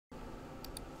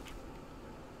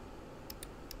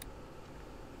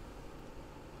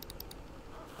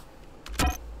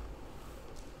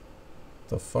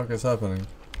The fuck is happening?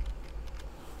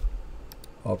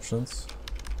 Options.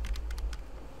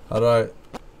 How do I...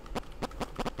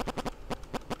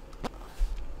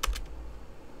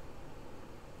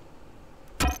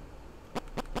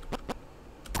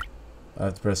 I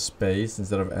have to press space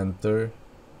instead of enter.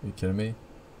 Are you kidding me?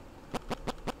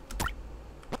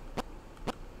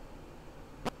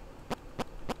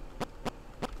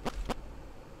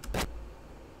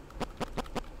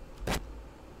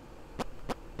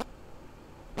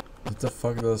 What the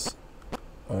fuck does...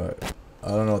 Alright. I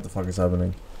don't know what the fuck is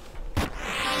happening. I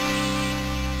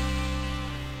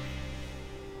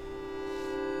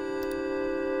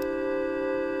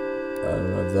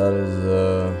don't know if that is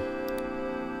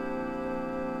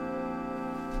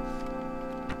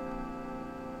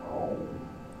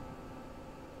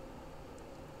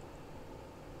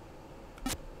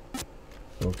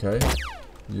okay.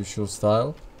 Usual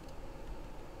style.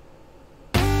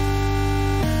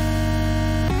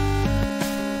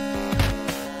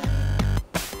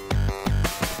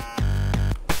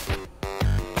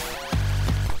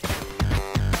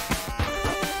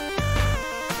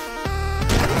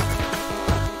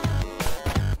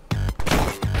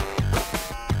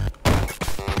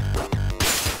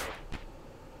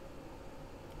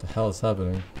 What the hell is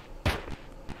happening?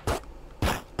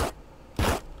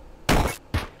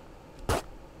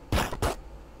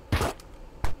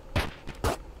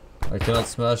 I cannot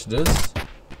smash this.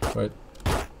 Wait.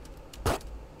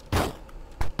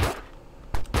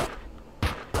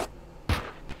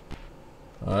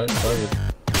 Alright, fuck it.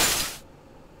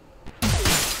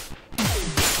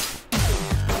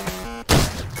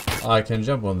 I can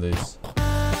jump on these.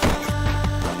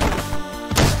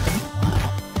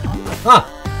 Ah!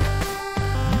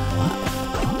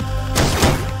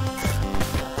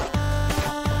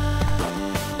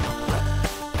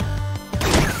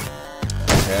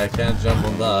 I can't jump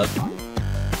on that.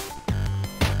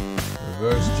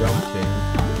 Reverse jumping.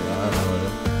 Yeah, I have no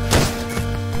idea.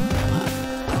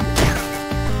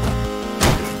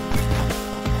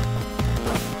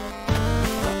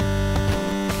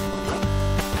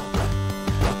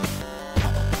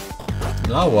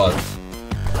 Now what?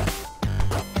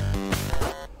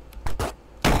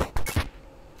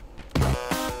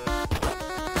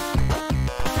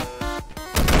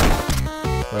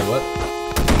 Wait, what?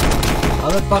 How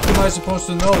the fuck am I supposed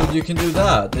to know that you can do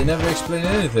that? They never explain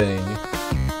anything.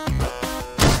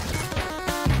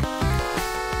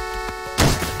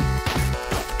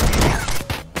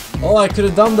 Oh, I could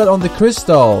have done that on the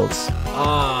crystals.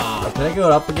 Ah, can I go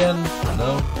up again?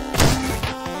 No.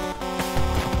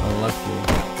 Unlucky.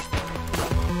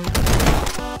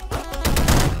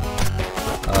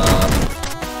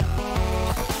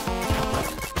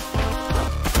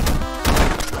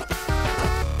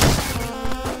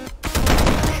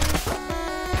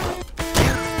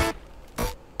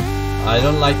 I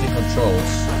don't like the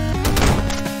controls.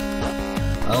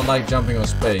 I don't like jumping on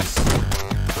space.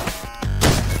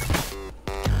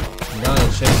 I'm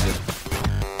gonna change it.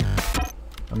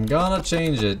 I'm gonna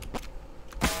change it.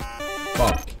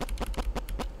 Fuck.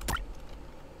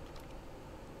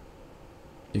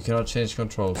 You cannot change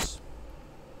controls.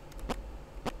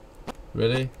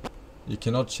 Really? You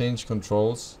cannot change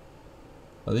controls?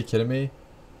 Are they kidding me?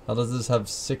 How does this have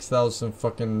 6,000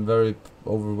 fucking very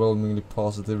overwhelmingly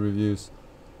positive reviews?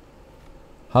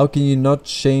 How can you not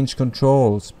change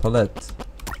controls? Palette.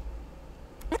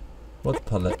 What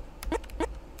palette?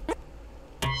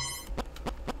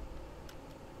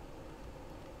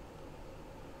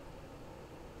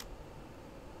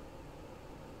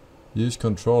 Use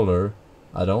controller.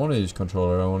 I don't want to use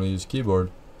controller, I want to use keyboard.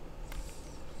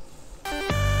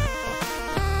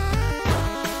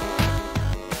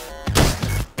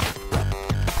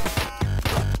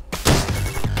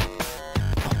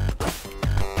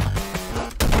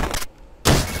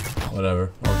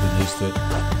 Whatever, I'll get used to it.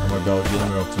 I'm gonna go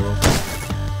gamer up to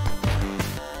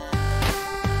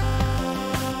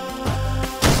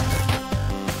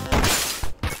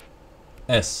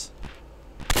S.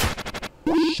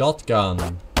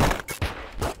 Shotgun.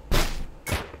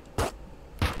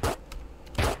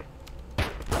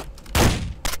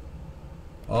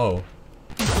 Oh.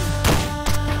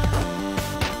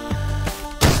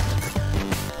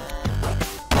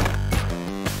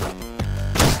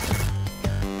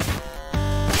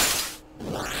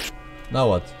 Now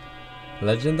what?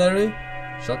 Legendary?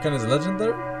 Shotgun is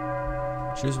legendary?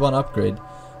 Choose one upgrade.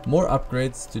 More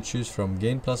upgrades to choose from.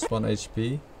 Gain plus 1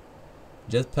 HP.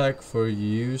 Jetpack for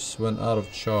use when out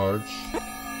of charge.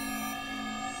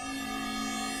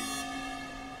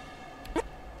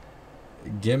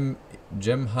 Gem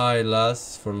high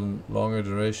lasts for longer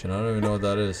duration. I don't even know what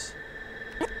that is.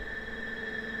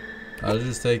 I'll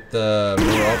just take the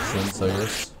more options, I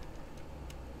guess.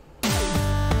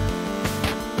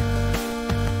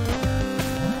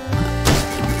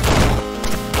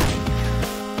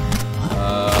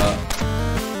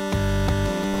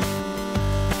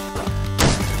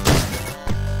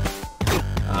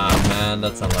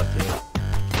 That's unlucky.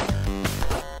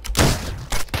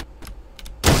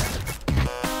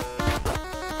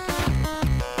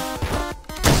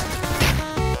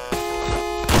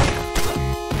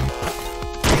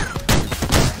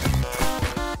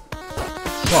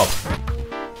 Shop.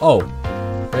 Oh,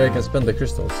 here I can spend the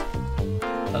crystals.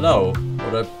 Hello,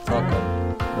 what do I talk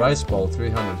about? Rice ball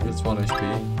 300 hits 1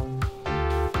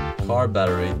 HP. Car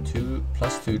battery 2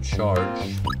 plus 2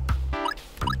 charge.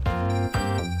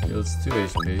 Heals 2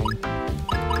 HP.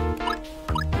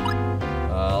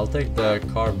 I'll take the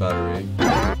car battery.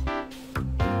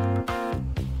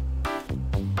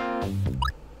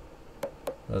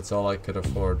 That's all I could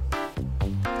afford.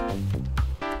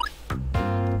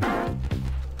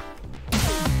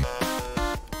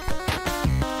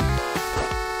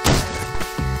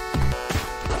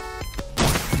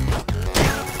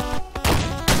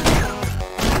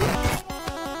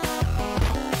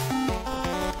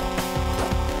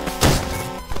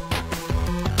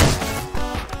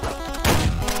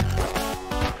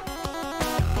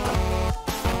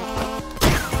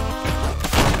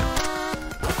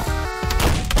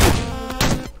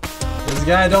 This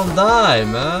guy don't die,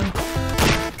 man.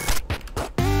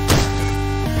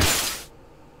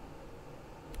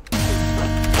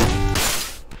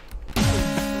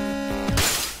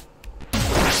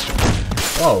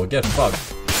 Oh, get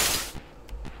fucked.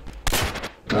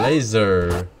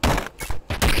 Laser.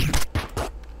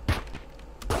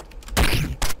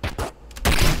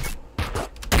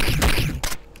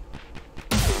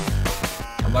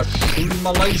 I'm gonna shoot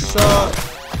my laser.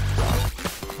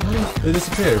 It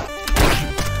disappeared.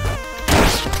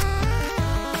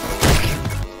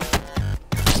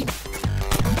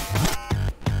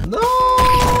 No!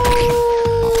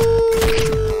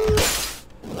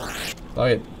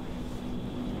 Okay.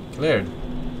 Cleared.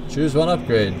 Choose one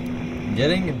upgrade.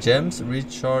 Getting gems,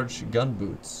 recharge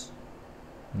gunboots.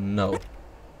 No.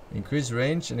 Increase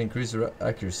range and increase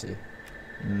accuracy.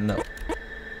 No.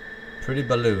 Pretty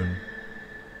balloon.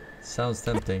 Sounds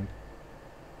tempting.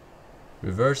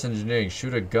 Reverse engineering.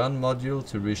 Shoot a gun module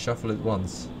to reshuffle it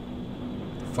once.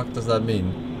 The fuck does that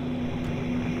mean?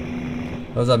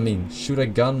 What does that mean? Shoot a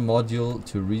gun module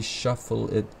to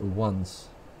reshuffle it once.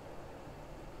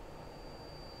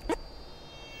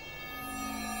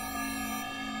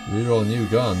 Reroll new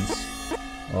guns.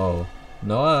 Oh.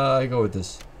 No, I go with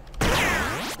this.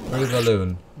 Pretty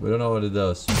balloon. We don't know what it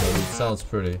does, but it sounds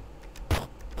pretty.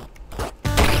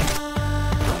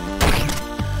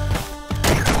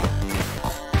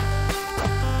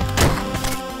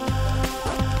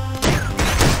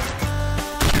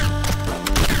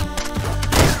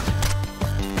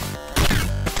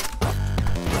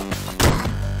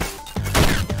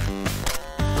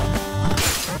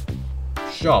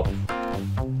 Shop.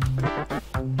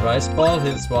 Rice ball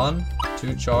heals 1,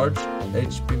 2 charge,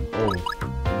 HP. Oh.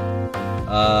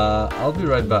 I'll be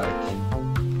right back.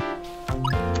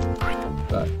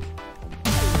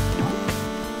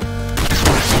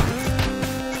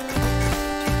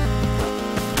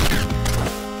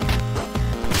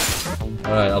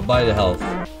 Alright, I'll buy the health.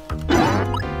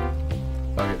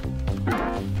 Fuck it.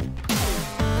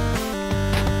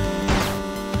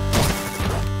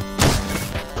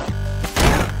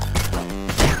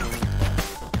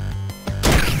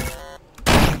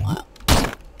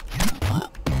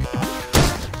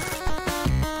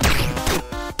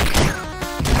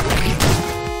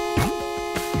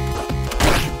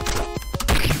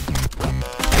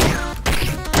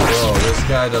 This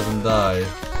guy doesn't die.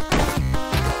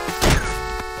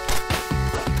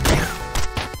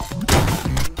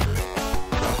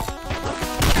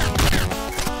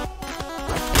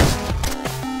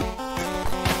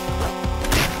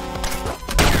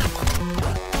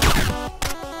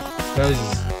 This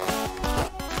guy's...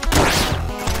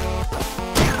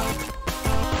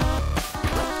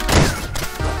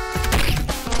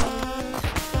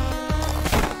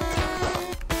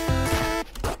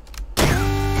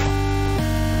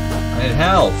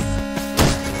 health.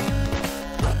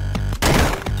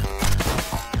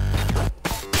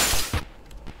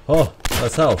 Oh,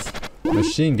 that's health.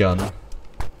 Machine gun.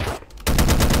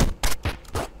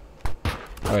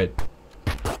 Alright.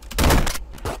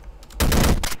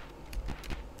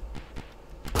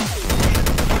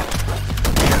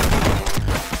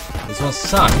 This one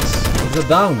sucks. It's a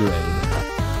downgrade.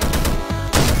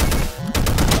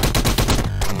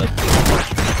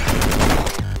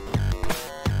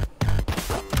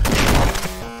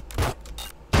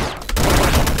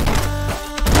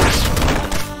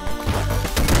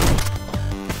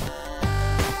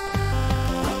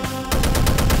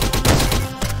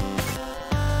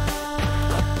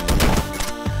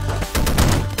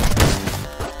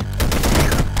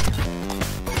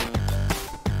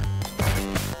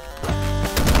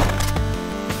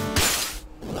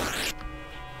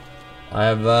 I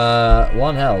have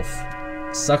 1 health.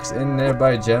 Sucks in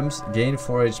nearby gems. Gain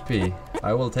 4 HP.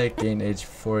 I will take gain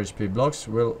 4 HP.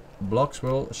 Blocks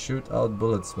will shoot out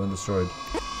bullets when destroyed.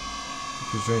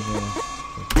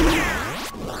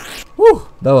 Woo!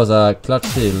 That was a clutch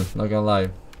heal, not gonna lie.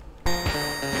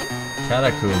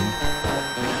 Catacomb.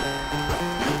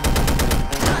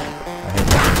 I hate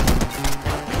that.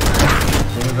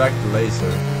 Give me back the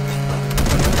laser.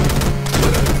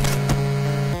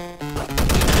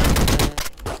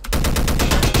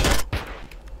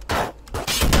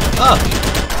 Ah!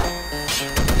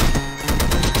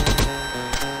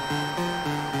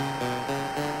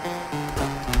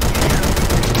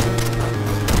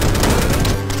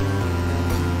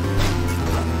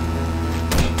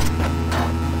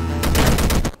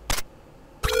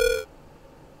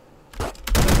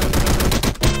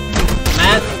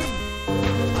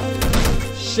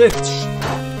 Shit!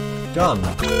 Gun!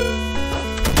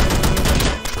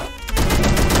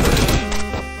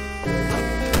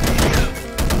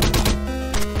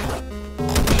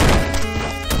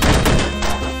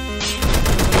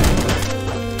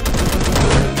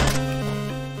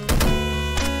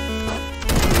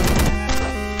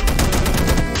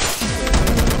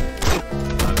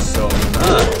 I'm so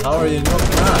mad. How are you not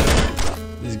mad?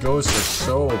 These ghosts are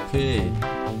so OP.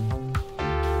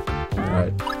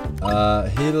 Alright.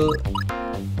 Heals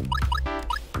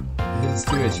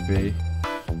 2 HP.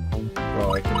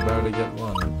 Bro, I can barely get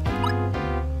 1.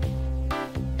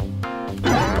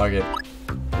 Fuck it.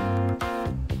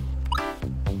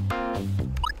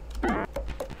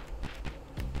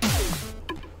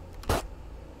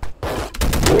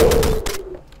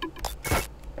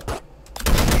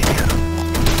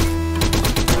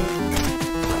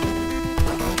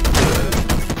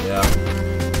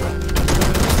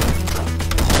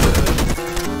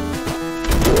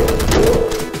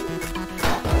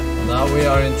 Now we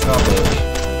are in trouble.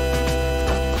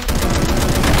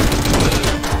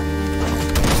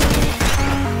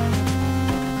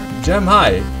 Gem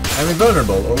high. I'm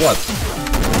invulnerable or what?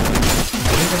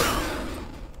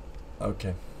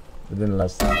 Okay. It didn't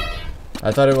last.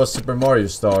 I thought it was Super Mario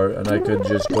Star and I could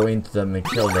just go into them and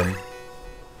kill them.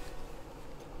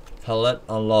 Palette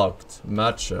unlocked.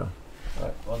 Matcha.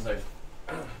 Alright, 1 second.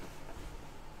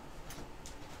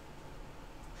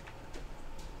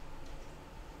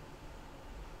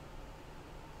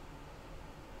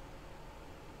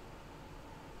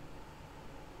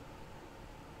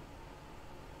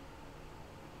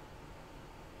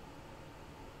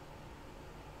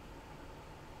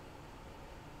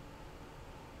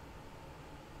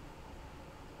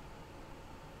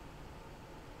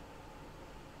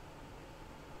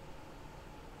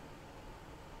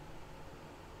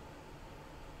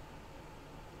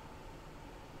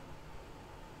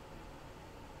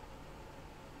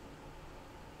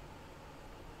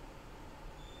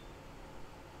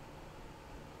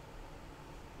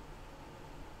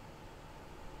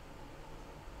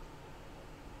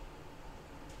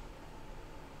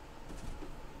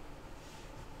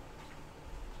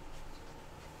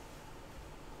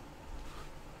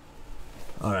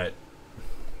 Alright.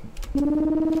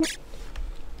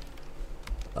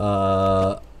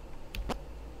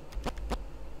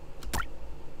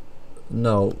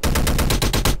 No.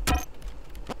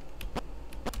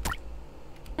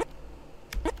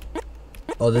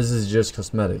 Oh, this is just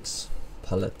cosmetics.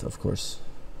 Palette, of course.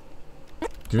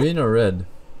 Green or red?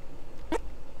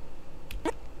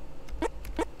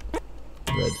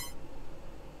 Red.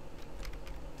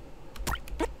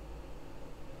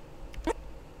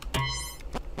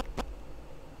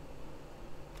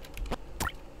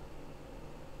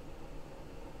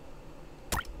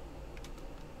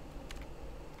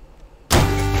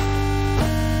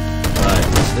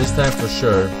 This time for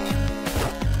sure.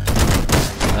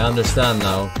 I understand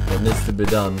now what needs to be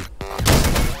done.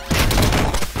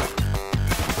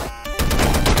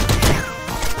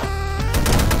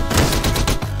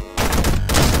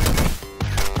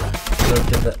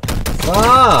 Look at that.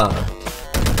 Fuck!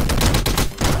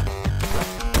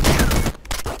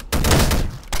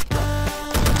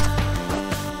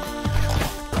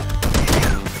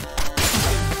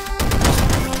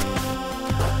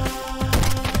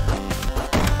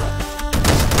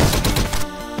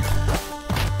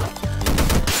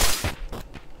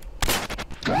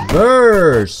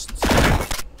 Burst!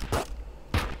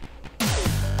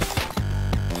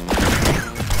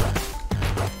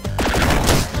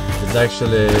 It's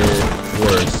actually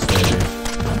worse, maybe.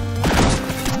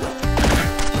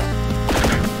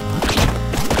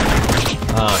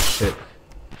 Ah, shit.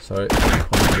 Sorry.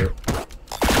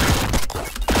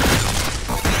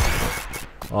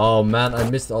 Oh man, I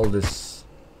missed all this.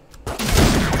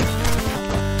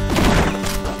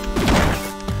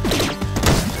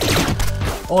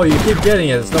 Oh, you keep getting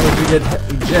it as long as you get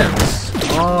gems.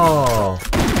 Oh.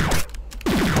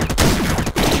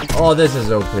 Oh, this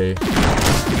is OP.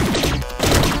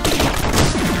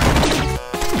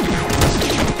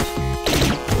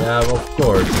 Yeah, of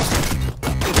course.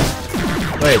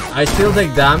 Wait, I still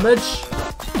take damage?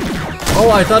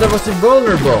 Oh, I thought I was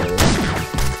invulnerable.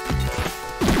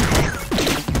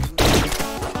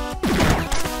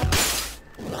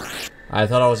 I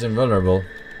thought I was invulnerable.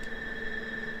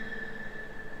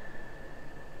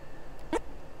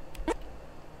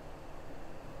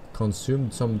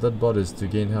 Consumed some dead bodies to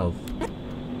gain health.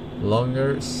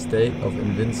 Longer state of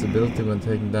invincibility when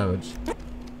taking damage.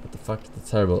 What the fuck?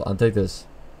 That's terrible. I'll take this.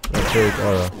 Vampiric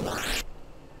aura.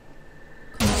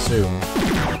 Consume.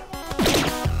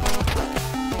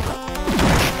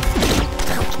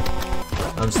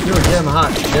 I'm still gem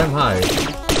high.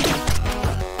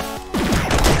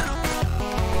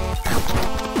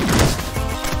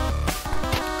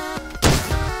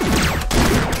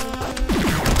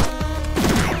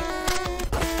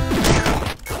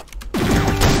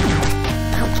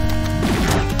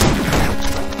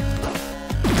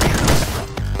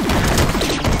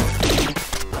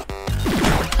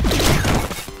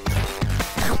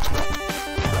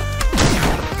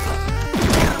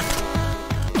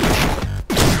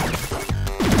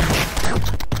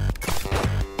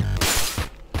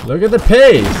 Look at the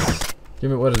pace! Give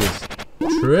me, what is this?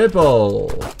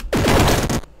 Triple!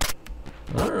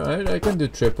 Alright, I can do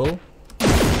triple.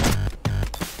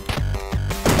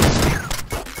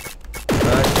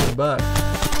 Back to back.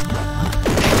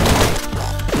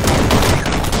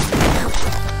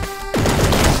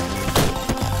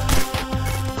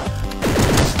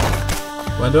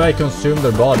 When do I consume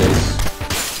their bodies?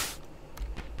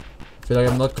 I feel like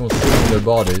I'm not consuming their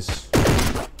bodies.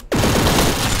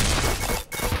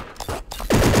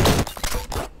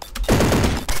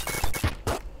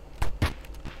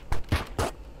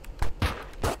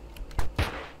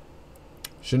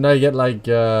 Shouldn't I get like,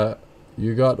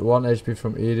 you got 1 HP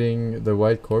from eating the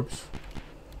white corpse?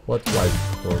 What white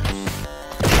corpse?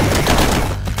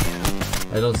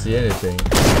 I don't see anything.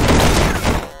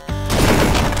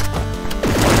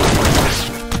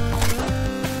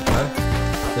 Huh?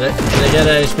 Did I get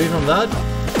an HP from that?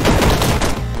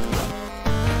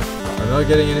 I'm not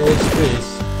getting any HPs.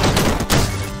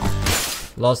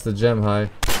 Lost the gem high.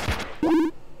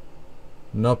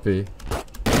 Noppy.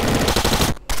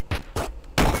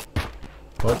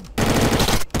 What?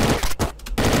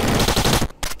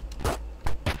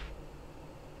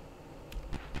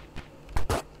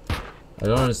 I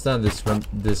don't understand this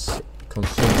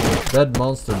consumption. Dead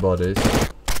monster bodies.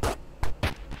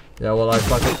 Yeah, well, I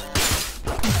fucking...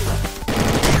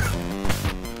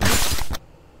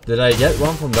 Did I get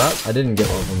one from that? I didn't get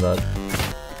one from that.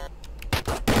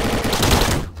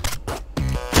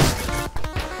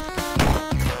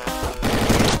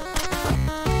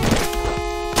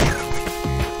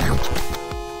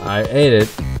 I ate it,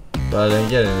 but I didn't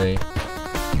get anything.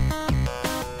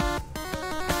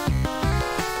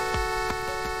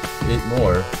 Eat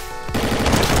more.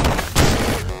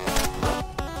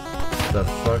 The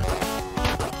fuck?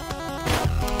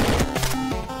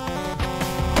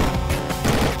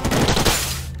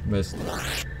 Missed.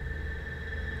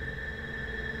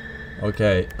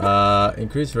 Okay,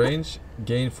 increase range,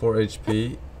 gain 4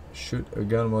 HP, shoot a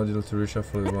gun module to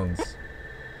reshuffle it once.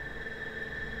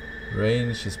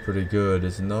 Range is pretty good,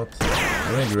 is it not?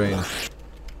 I think range.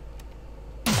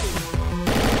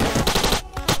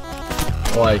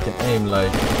 Oh, I can aim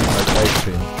like ice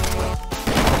cream.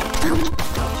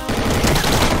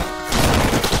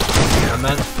 Yeah,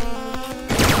 man.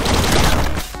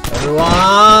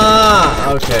 Everyone!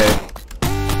 Okay.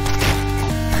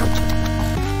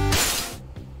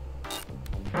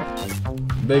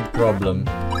 Big problem.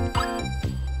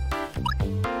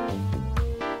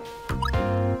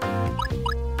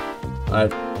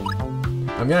 Alright,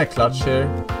 I'm gonna clutch here.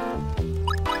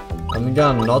 I'm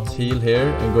gonna not heal here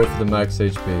and go for the max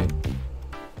HP.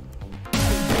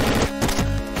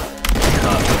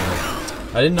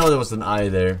 I didn't know there was an eye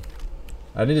there.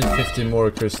 I needed 50 more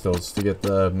crystals to get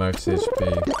the max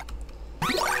HP.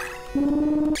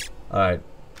 Alright.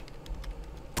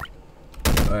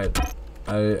 Alright,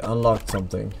 I unlocked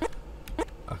something.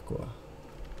 Aqua.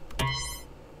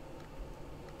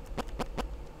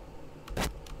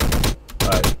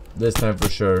 Alright, this time for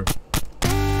sure.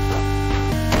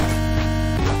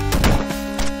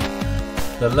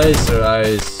 The laser eye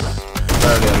is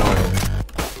fairly annoying.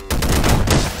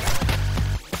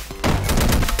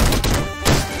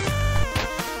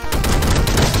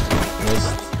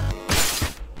 Missed.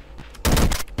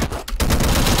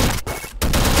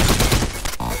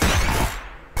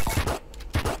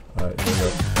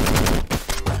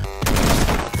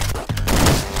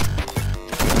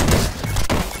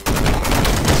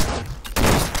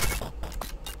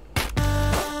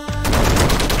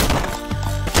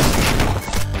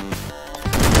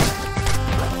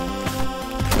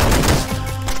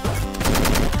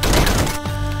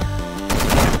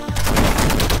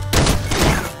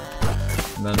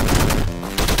 man.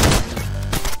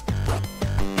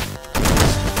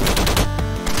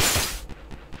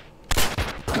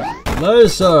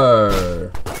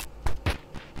 Laser!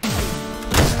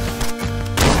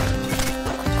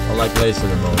 I like laser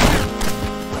the most.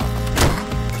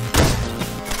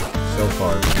 So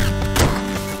far.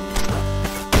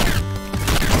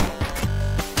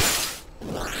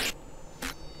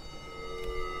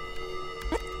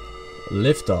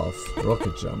 Lift off.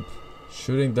 Rocket jump.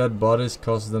 Shooting dead bodies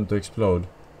causes them to explode.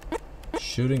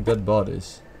 Shooting dead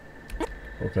bodies.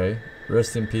 Okay.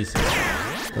 Rest in pieces.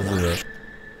 Let's do that.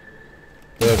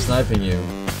 They are sniping you.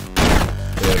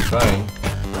 They are trying.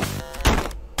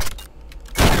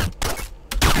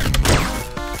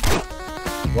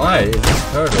 Why is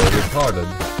this turtle retarded?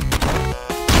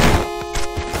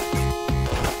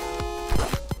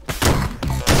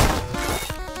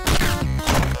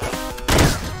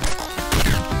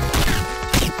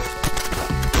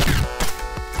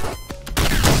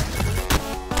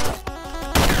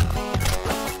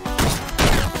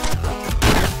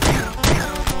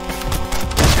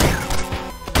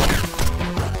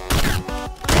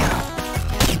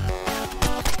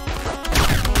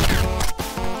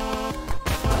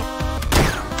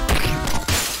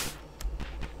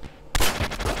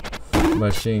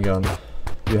 Machine gun.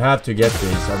 You have to get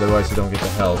these, otherwise you don't get the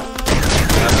health.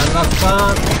 Have enough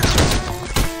fun!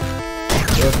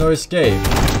 There's no escape.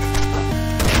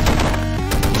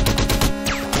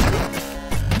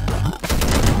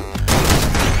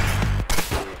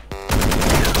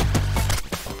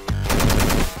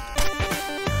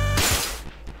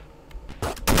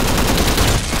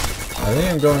 I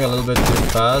think I'm going a little bit too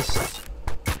fast.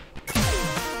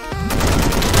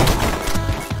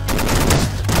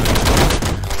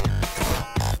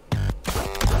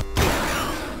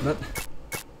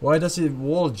 Why does he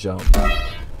wall jump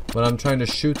when I'm trying to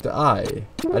shoot the eye?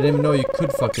 I didn't even know you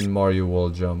could fucking Mario wall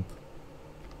jump.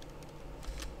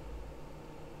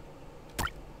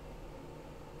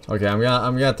 Okay, I'm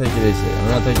gonna take it easy. I'm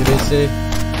gonna take it easy.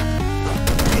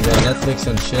 I'm gonna Netflix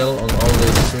and chill on all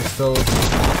these crystals.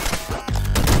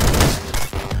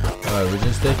 Alright, we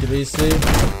just take it easy.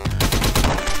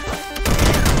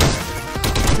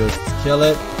 Just kill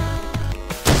it.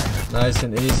 Nice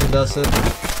and easy does it.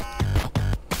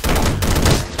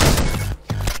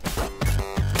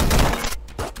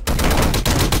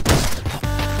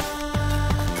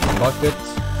 Bucket,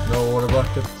 no water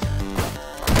bucket.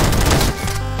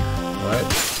 Alright.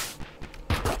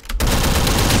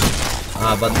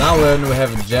 But now when we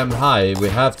have gem high, we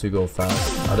have to go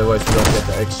fast. Otherwise we don't get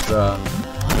the extra.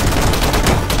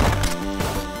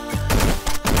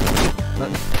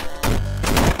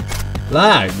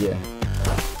 Lag!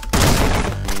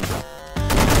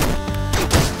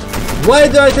 Why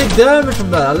did I take damage from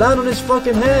that? I land on his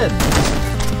fucking head!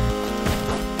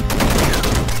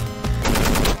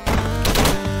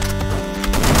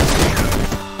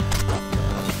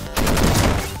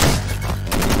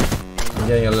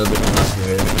 Getting a little bit lucky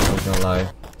here, I'm not gonna lie.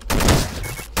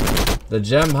 The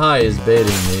gem high is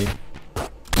baiting me.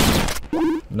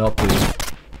 Not please.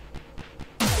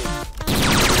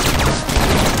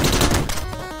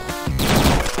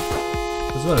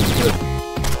 This one is good.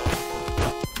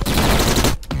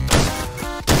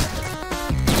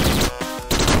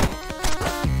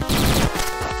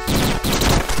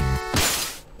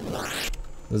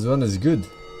 This one is good.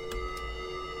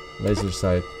 Laser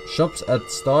sight. Shops at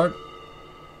start.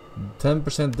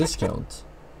 10% discount.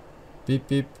 Beep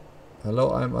beep.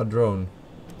 Hello, I'm a drone.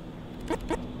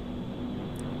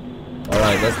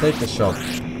 Alright, let's take the shop.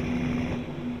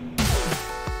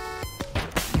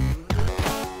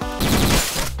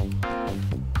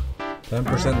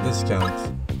 10%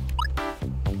 discount.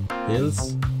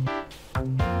 Heals.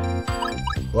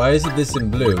 Why is it this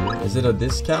in blue? Is it a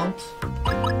discount?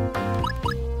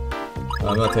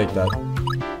 I'm gonna take that.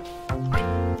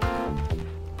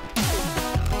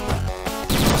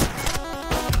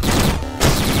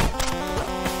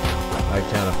 I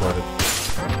can't afford it.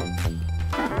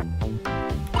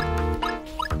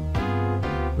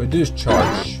 Reduce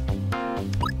charge.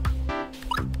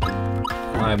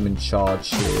 I'm in charge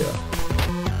here.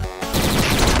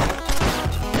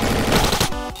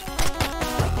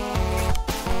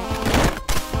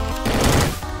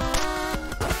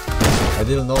 I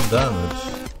deal no damage.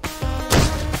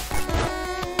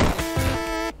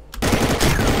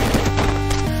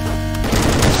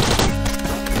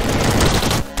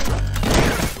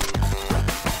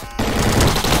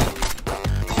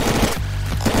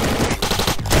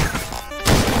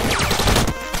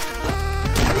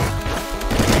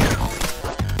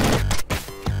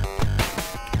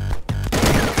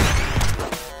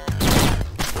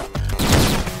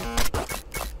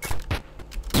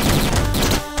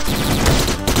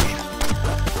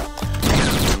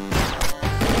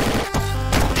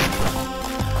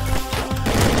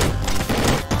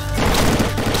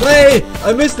 Play!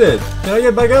 I missed it! Can I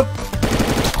get back up?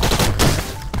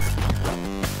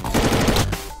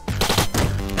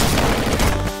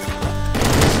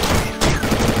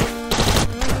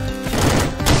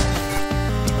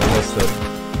 I missed it.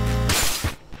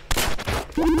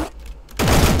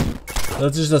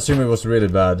 Let's just assume it was really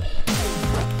bad.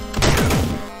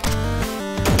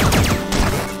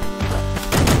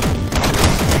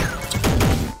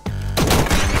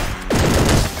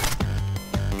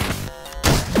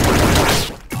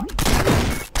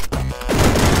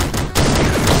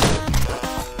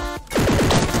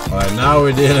 Alright, now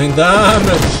we're dealing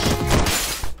damage!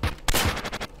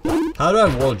 How do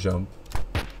I wall jump?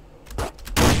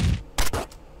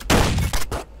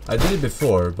 I did it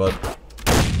before, but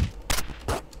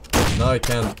now I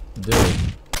can't do it.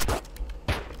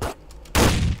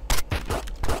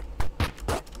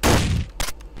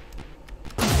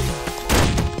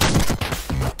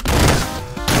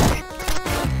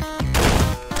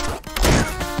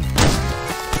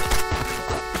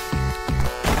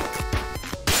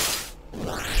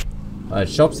 Alright,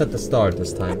 shops at the start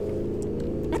this time.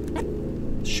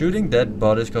 Shooting dead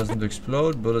bodies cause them to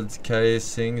explode, bullets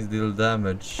casings deal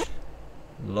damage.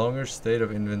 Longer state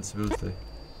of invincibility.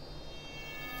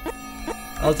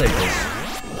 I'll take this.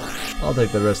 I'll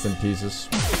take the rest in pieces.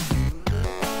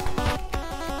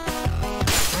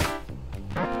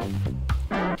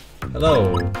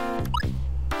 Hello.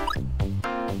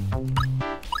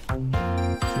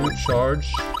 2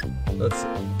 charge. That's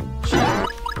cheap.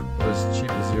 Not as cheap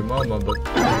as your mama, but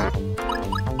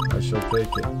I shall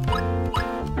take it.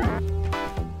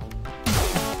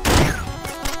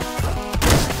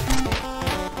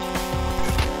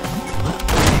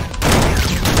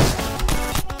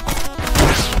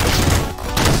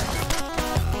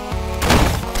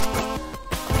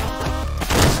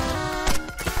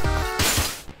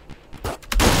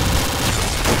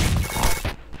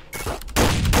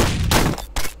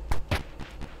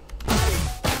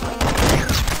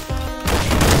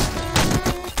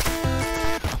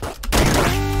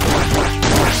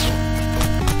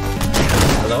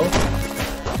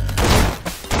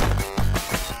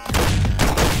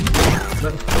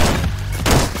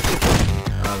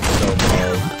 I'm so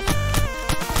bald.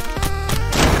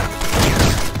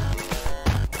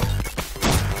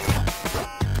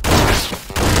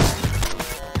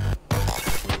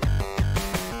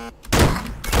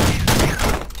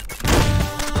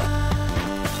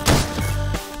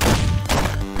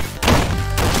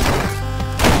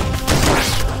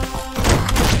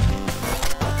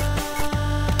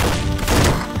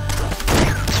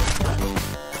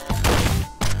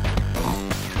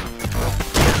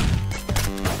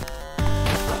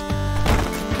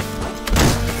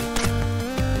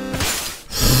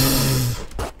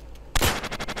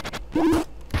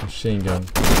 Machine gun.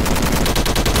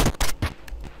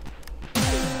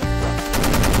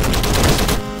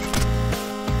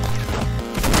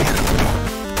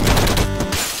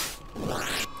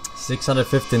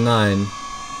 $659.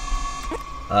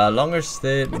 Longer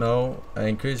state, no.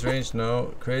 Increased range,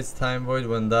 no. Creates time void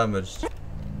when damaged.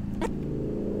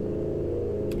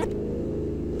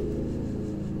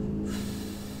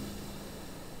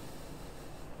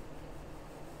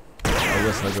 I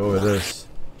guess I go with this.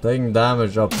 Taking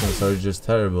damage options are just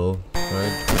terrible,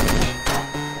 right?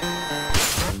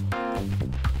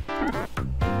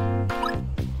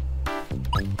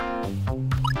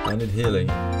 I need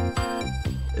healing.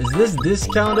 Is this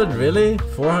discounted, really?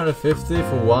 450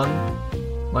 for one?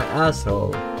 My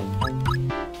asshole.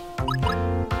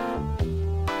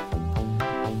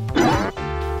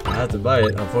 I had to buy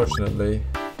it, unfortunately.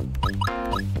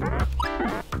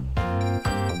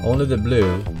 Only the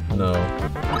blue? No.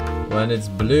 When it's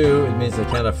blue, it means I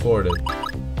can't afford it.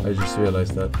 I just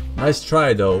realized that. Nice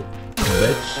try though,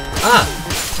 bitch. Ah!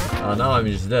 Oh, now I'm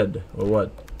just dead. Or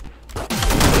what?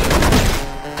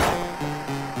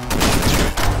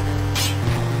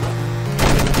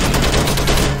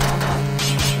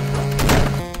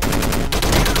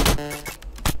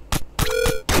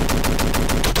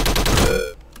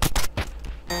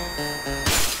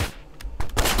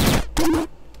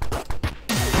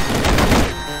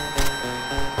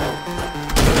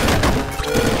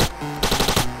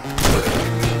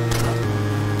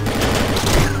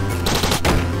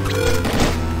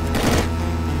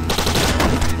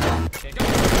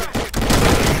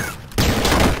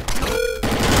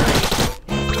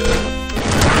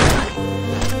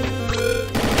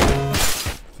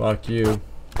 Fuck you.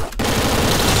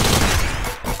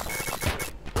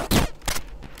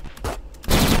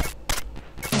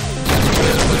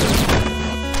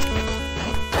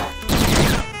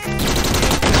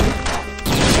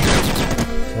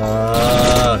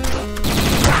 Fuck.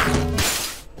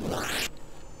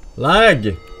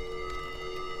 Lag!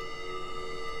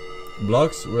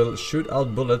 Blocks will shoot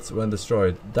out bullets when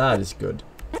destroyed. That is good.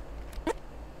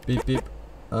 Beep beep.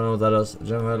 I don't know what that does.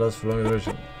 Gem highlights for long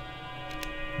duration.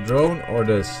 Drone or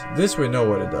this? This we know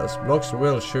what it does. Blocks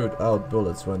will shoot out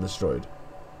bullets when destroyed.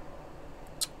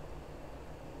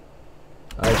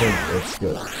 I think it's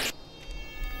good.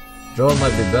 Drone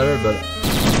might be better, but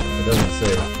it doesn't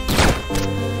say.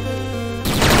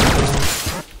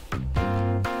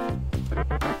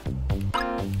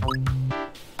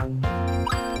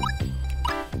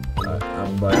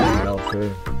 I'm buying health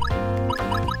here.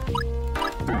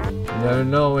 You never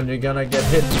know when you're gonna get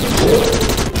hit.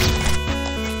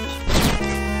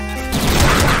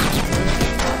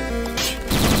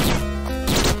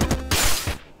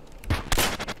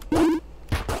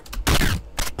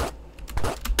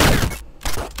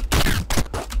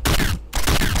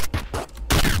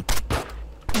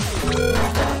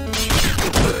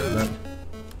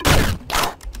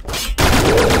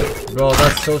 Bro,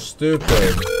 that's so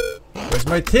stupid. Where's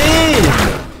my team?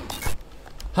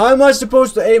 How am I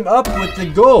supposed to aim up with the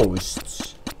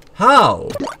ghosts? How?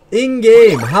 In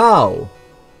game, how?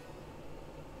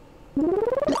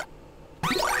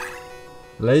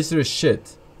 Laser is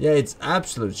shit. Yeah, it's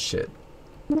absolute shit.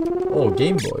 Oh,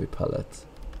 Game Boy palette.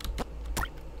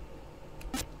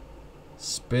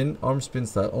 Spin, arm spin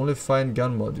style. Only find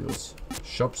gun modules.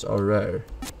 Shops are rare.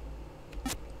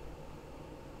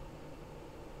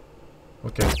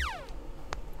 Okay.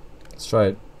 Let's try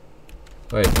it.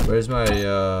 Wait, where's my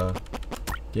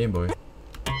Game Boy?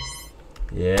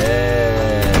 Yeah.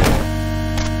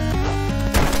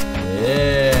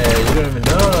 Yeah, you don't even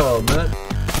know, man.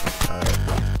 Alright.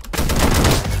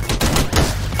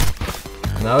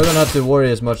 Now we don't have to worry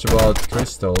as much about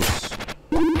crystals.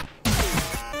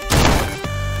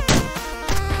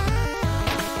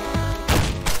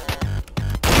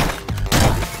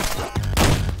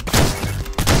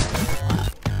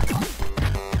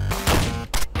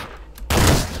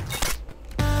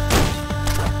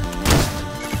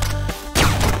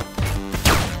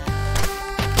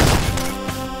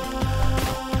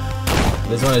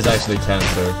 This one is actually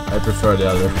cancer. I prefer the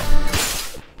other.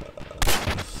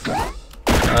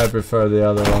 I prefer the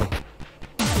other one.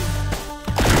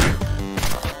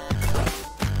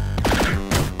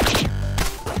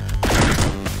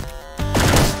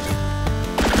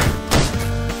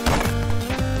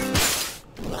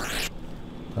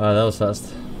 Alright, that was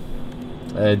fast.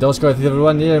 Hey, don't score to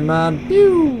everyone here, man.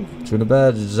 Pew! Tuna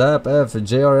Badge, Zap F,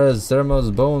 JRS,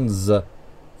 Thermos, Bones.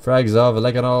 Frags of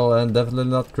Lecanol and definitely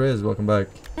not Chris. Welcome back.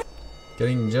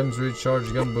 Getting gems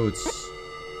recharged Gunboots.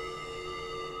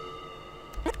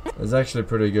 It's actually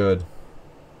pretty good.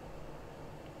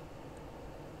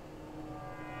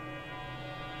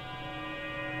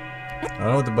 I don't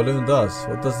know what the balloon does.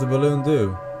 What does the balloon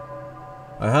do?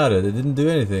 I had it. It didn't do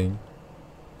anything.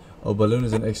 Oh, balloon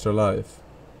is an extra life.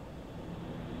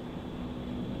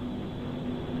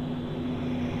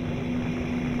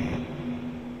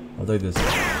 I'll take this.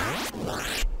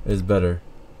 It's better.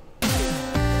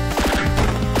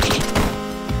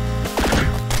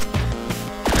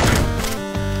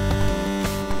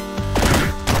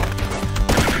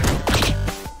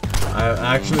 I have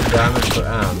actually damage for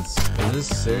ants. Is this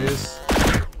serious?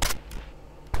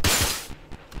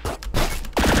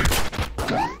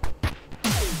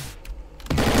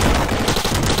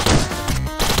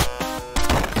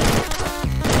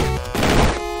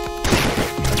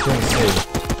 I couldn't see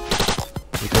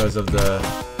because of the...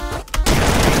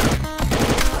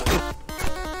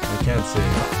 I can't see.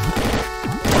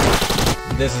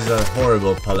 This is a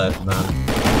horrible palette, man.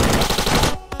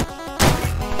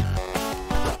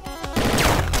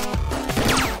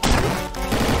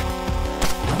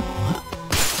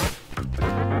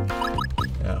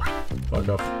 Fuck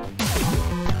off.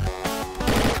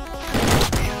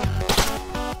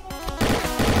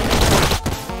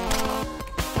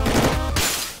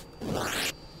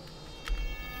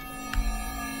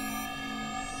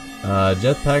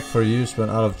 Jetpack for use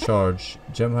when out of charge.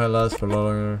 Gem high lasts for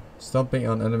longer. Stomping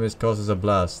on enemies causes a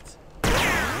blast. Pretty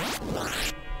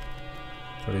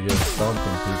good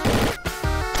stomping people.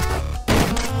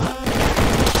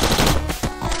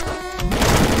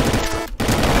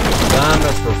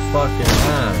 Damage for fucking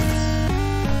hands.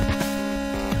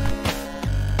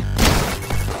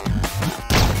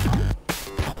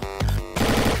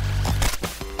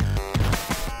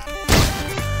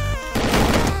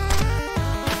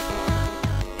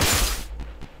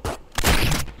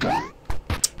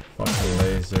 Fucking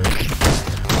laser.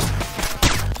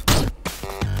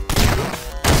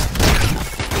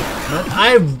 Man, I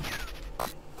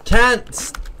can't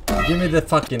give me the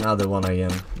fucking other one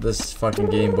again. This fucking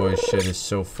Game Boy shit is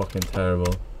so fucking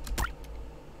terrible.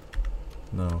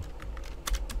 No.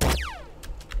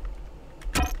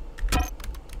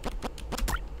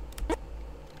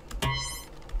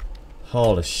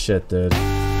 Holy shit, dude.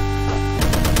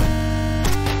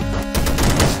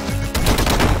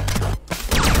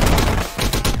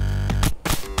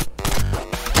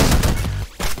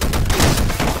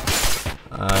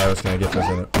 I was gonna get this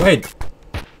in it. Wait!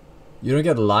 You don't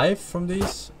get life from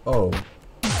these? Oh.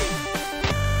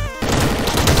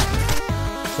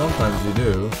 Sometimes you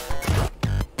do.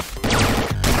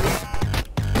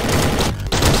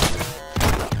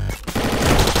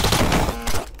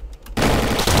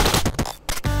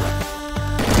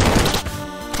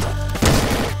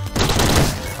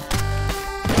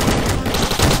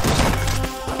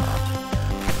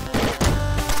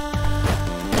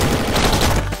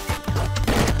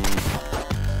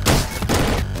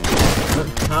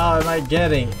 How am I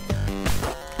getting?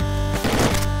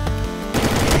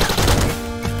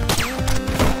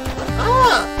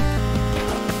 Ah!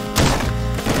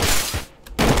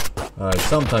 Alright,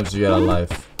 sometimes you get a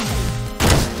life.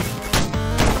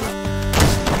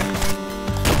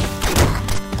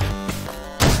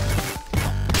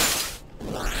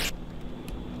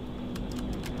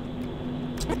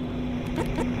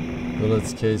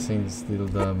 Bullets, casings, deal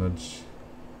damage.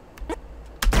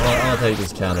 I'll take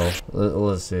this candle.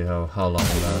 Let's see how long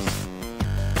it lasts.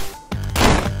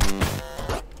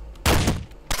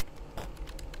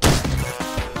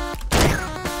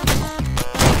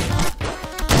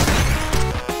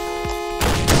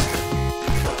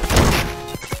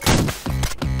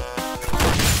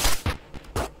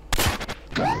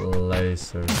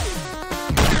 Laser.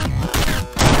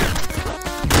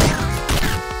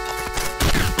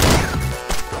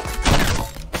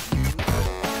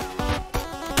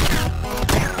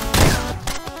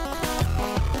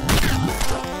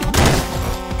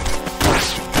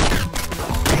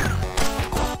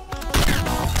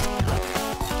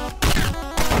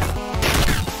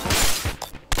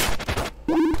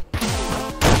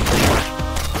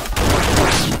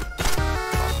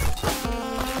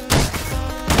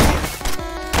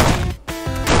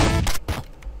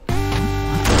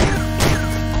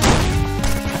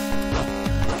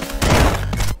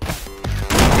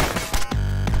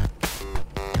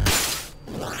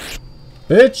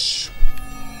 Bitch!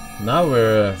 Now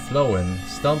we're flowing.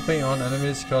 Stomping on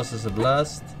enemies causes a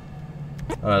blast.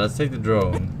 Alright, let's take the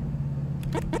drone.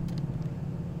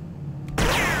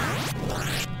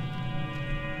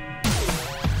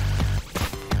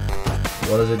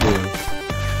 What does it do?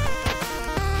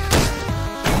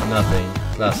 Nothing.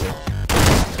 Classic.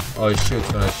 Oh, it shoots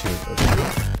when I shoot.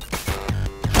 Okay.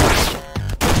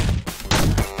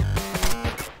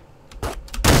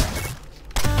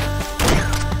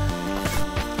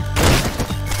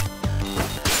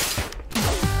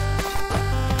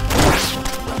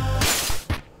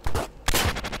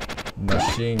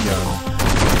 Machine gun.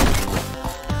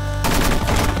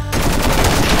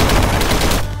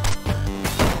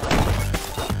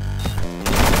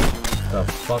 The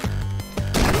fuck?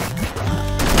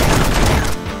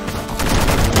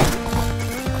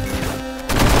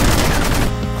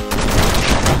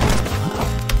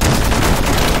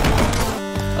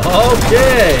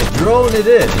 Okay, drone it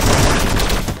is.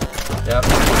 Yep.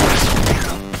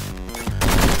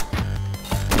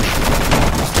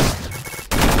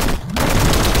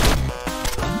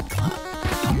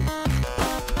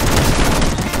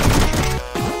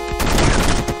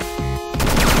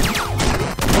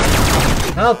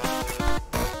 Help!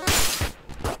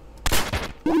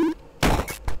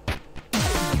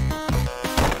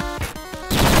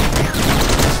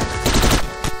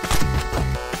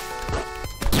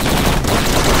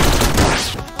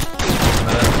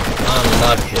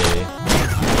 Unlucky.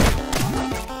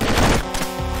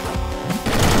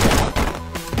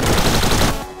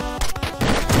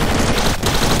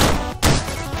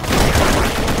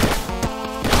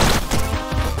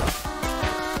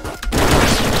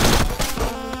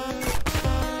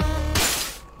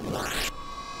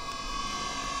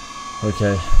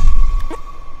 Okay.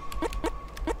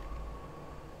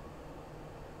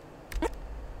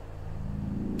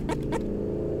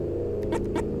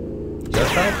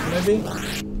 Jetpack, maybe?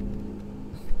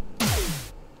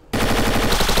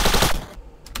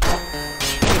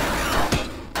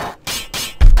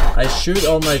 I shoot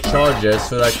all my charges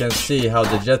so that I can see how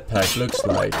the jetpack looks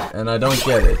like, and I don't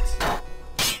get it.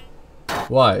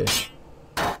 Why?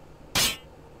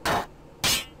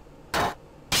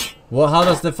 Well, how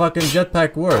does the fucking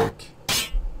jetpack work?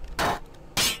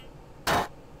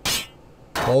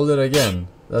 Hold it again.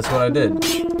 That's what I did.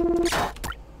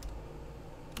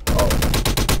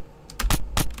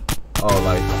 Oh,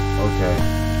 like, okay.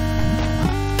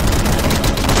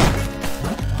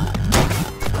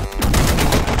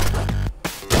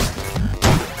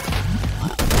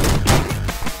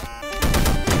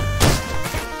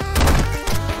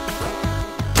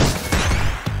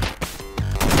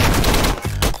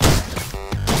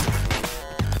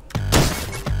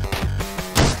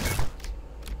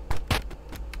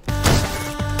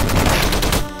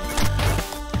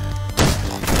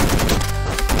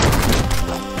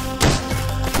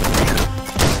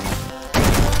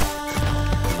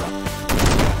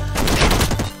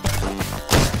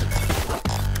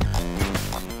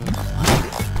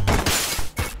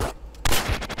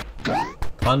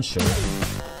 Puncher.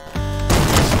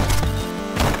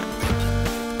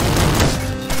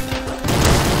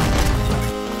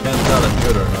 Can't tell if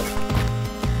good or not.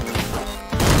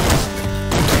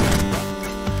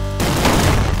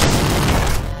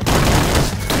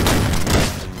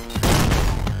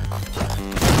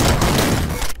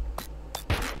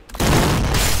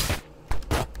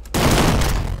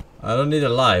 I don't need a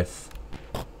life.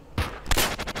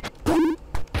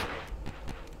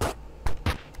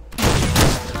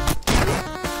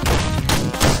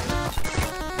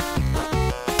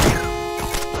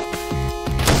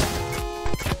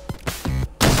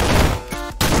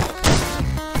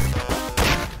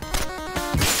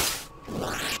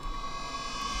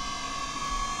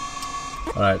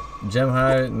 Alright, gem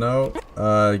high, no.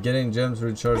 Getting gems to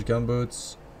recharge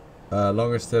gunboots.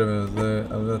 Longer state of the.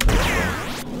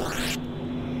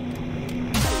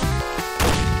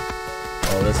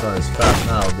 Oh, this one is fast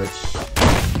now, bitch.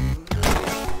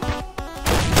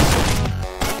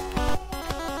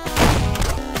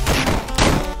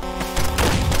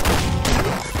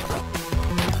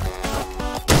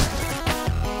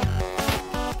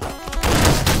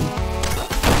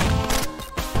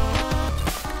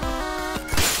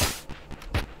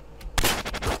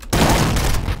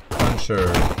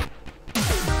 Sure.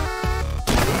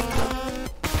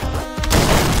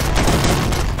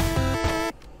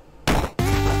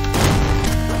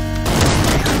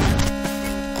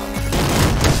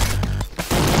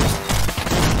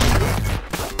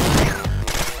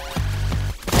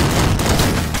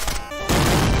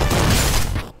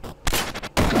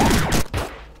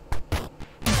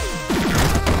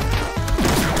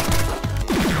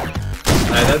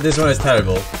 This one is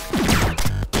terrible.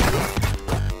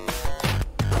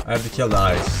 I have to kill the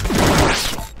ice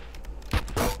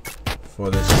for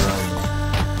this round.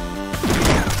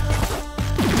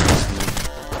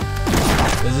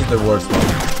 This is the worst one.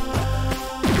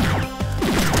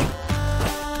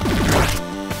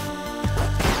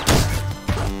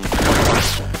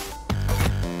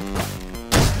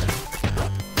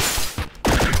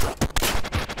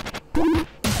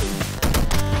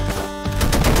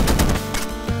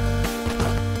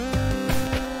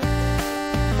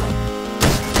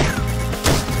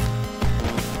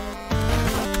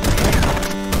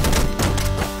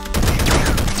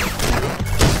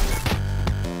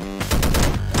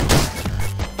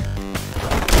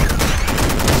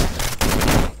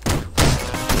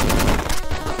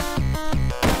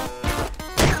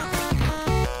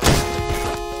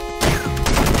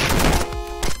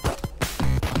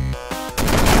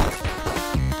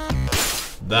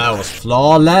 That was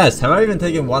flawless. Have I even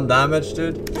taken 1 damage,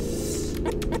 dude?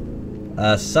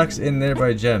 Sucks in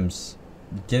nearby gems.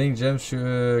 Getting gems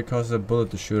causes a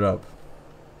bullet to shoot up.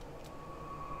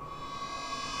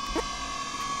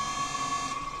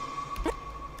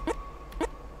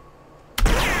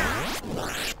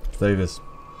 Take this.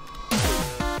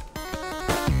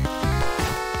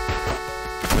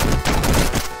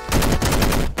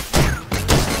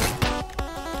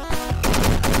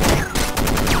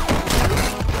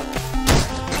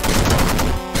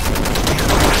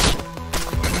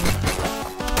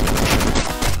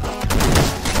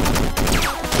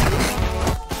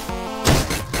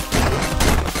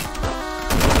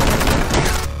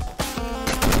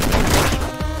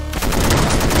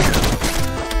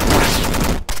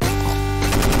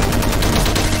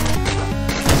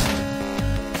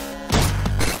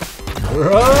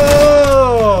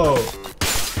 Bro!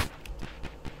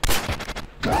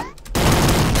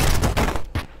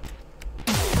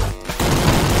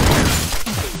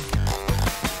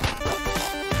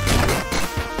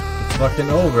 It's fucking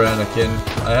over, Anakin.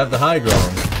 I have the high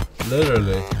ground.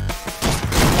 Literally.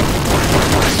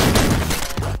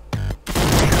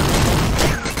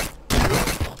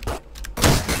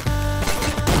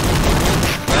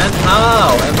 And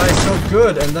how am I so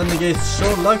good and then the game's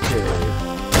so lucky?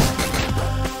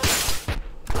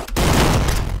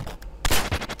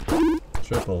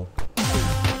 Triple.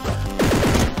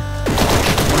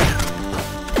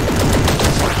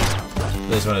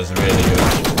 This one is really good.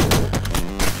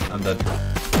 I'm dead.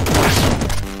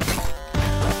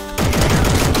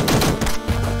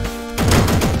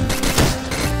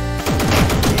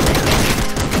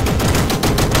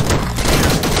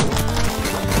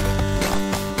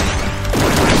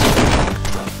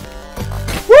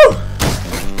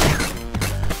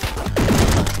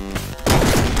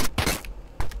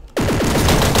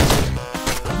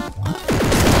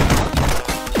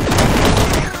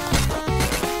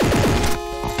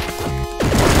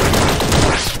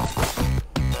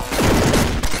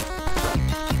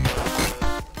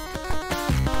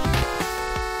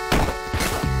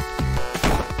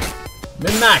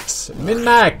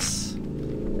 Min-max!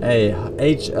 Hey,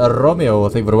 H. Romeo,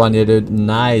 thank you for the 1 year, dude.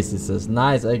 Nice, it says.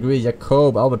 Nice, I agree.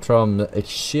 Jacob, Albatron, a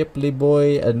Shipley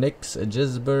Boy, a Nix, a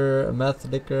Jizber, a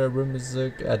Mathlicker,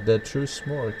 Rumizuk, at the True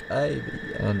Smork, Ivy,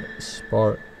 and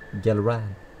Spar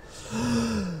Gelran.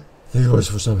 Thank you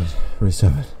for 7.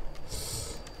 Re-7.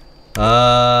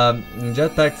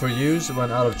 Jetpack for use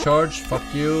when out of charge. Fuck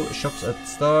you. Shops at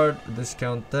start.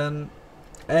 Discount 10.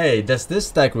 Hey, does this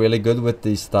stack really good with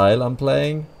the style I'm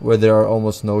playing, where there are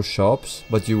almost no shops,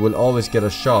 but you will always get a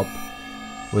shop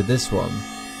with this one,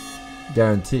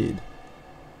 guaranteed?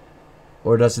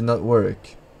 Or does it not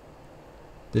work?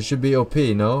 This should be OP,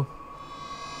 no?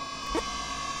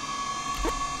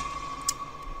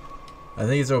 I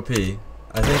think it's OP.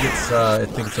 I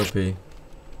think it's OP.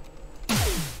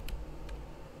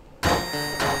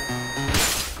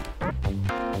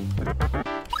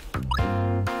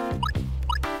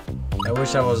 I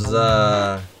wish I was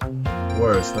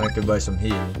worse, then I could buy some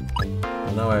heal.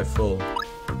 But now I have full.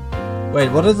 Wait,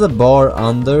 what is the bar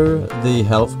under the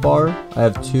health bar? I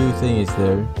have 2 thingies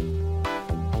there.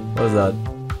 What is that?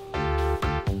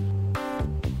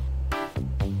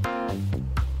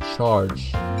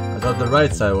 Charge. I thought the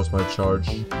right side was my charge.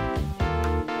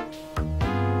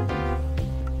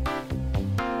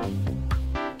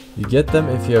 You get them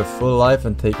if you have full life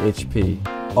and take HP.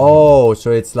 Oh,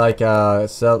 so it's like a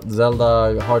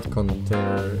Zelda heart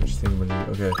container thing.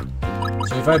 Okay.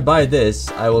 So if I buy this,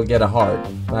 I will get a heart.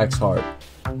 Max heart.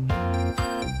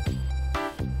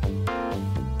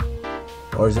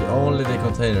 Or is it only the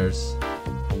containers?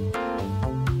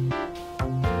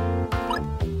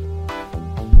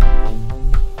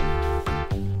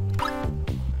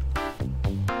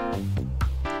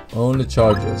 Only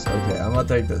charges. Okay, I'm gonna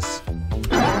take this.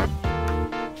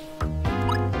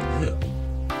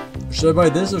 Should I buy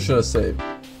this or should I save?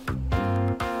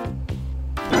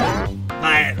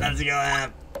 Buy it, let's go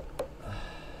app.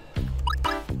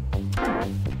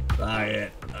 Buy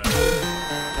it.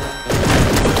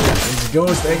 This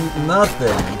ghost ain't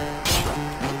nothing.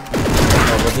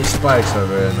 Oh, but these spikes are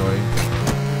very annoying.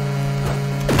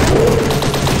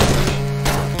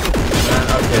 Man,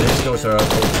 okay, these ghosts are OP.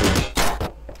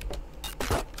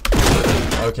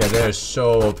 Okay, they're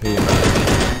so OP, man.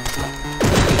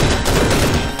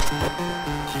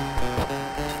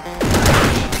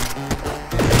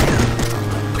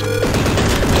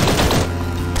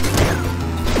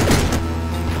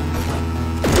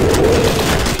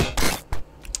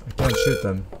 Shoot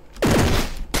them.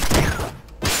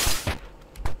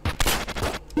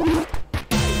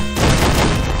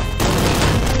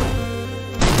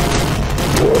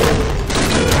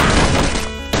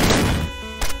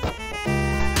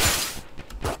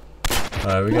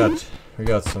 Alright, we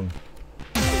got some.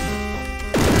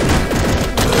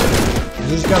 You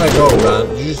just gotta go, man.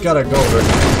 You just gotta go versus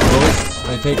ghosts.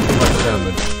 They take too much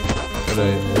damage. So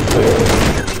they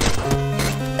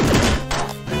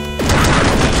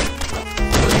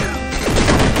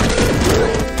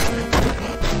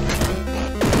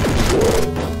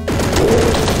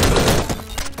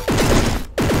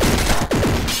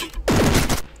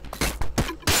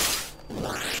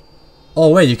Oh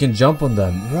wait, you can jump on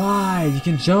them. Right, you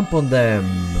can jump on them.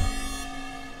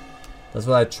 That's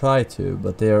what I try to,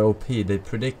 but they are OP. They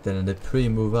predict it and they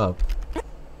pre-move up.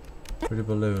 Pretty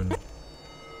balloon.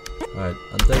 Alright,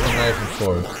 I'm taking knife and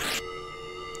fork.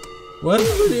 When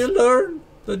will you learn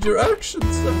that your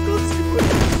actions have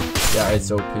consequences? Yeah,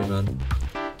 it's OP, man.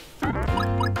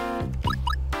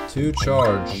 2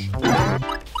 charge.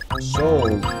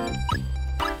 Sold.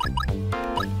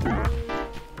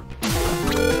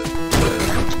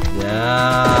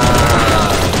 Yeah.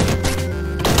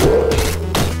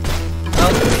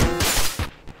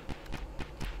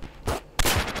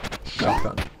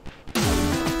 Shotgun.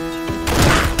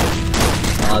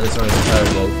 Ah, this one is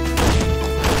terrible.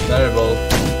 Terrible.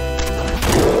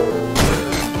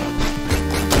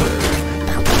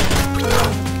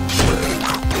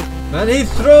 Man, he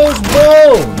throws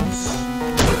bones.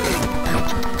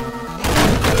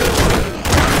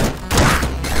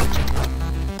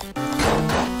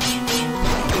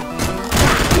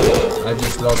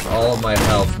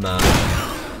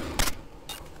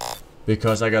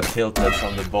 Because I got tilted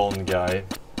from the bone guy.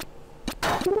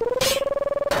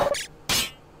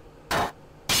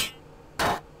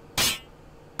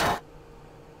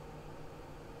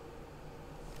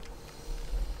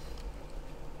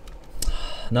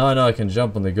 Now I know I can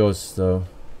jump on the ghosts though.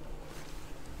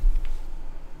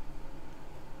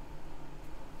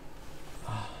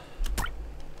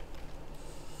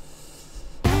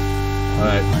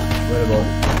 Alright,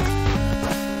 winnable.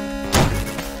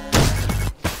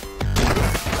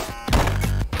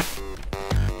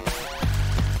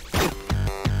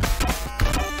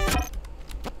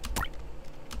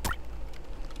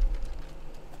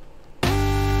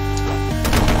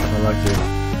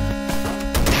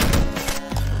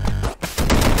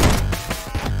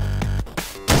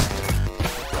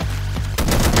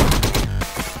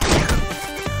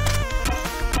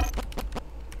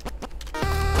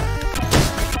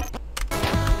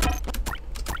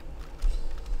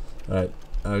 Alright,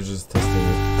 I was just testing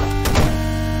it.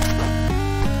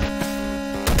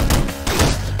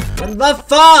 And have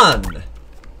fun!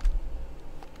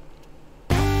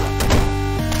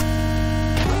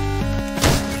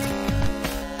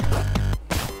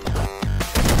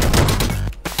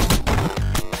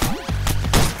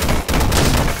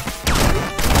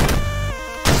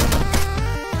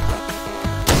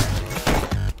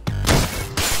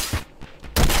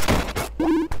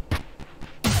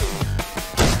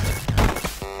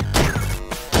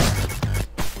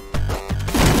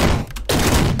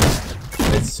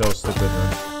 So stupid,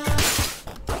 man.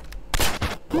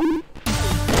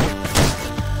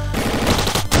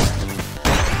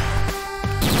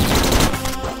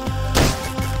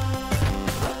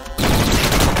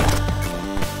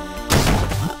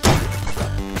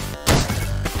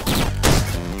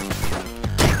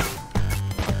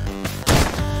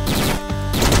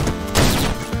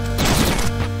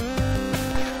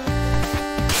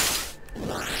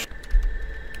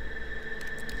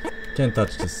 Can't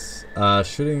touch this.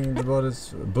 Shooting the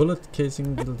bodies, bullet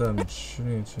casing little damage.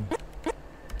 Shooting it.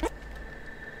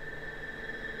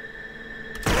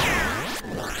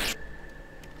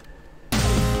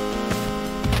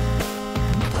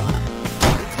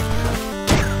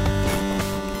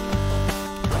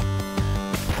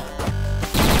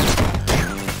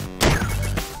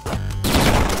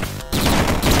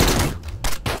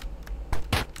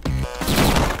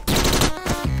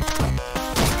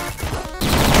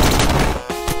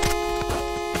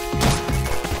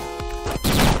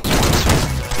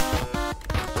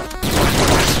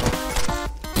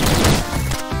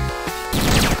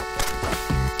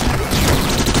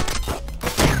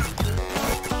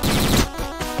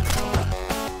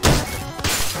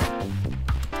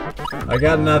 I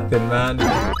got nothing, man.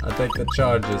 I take the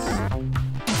charges.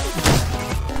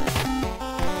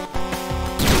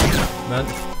 Man.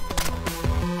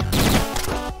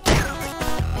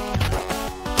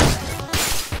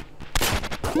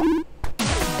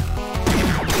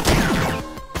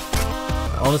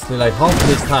 Honestly, like half of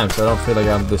these times I don't feel like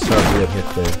I'm deserved to get hit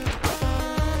there.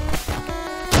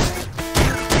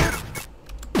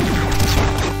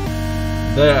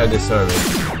 There I deserve it.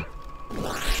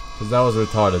 Cause that was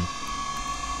retarded.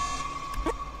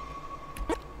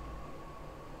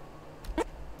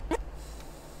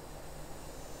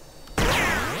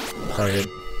 Target.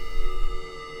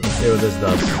 Let's see what this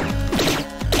does.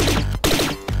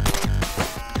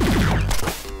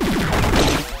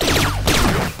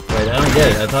 Wait, I don't get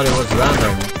it. I thought it was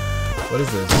random. What is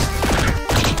this?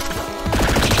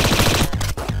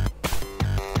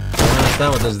 I don't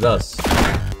understand what this does.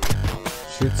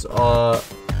 Shoots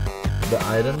the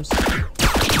items.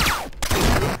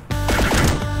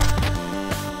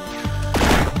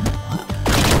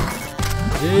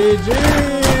 GG!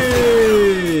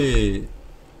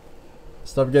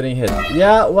 Stop getting hit.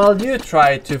 Yeah, well, you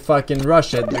try to fucking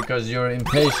rush it because you're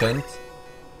impatient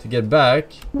to get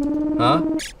back. Huh?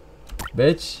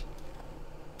 Bitch?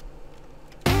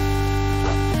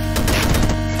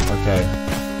 Okay.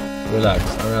 Relax.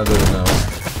 I'm gonna do it now.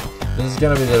 This is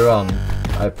gonna be the run.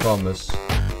 I promise.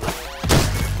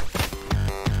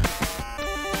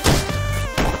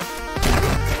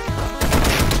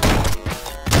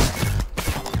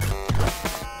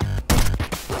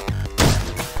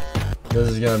 This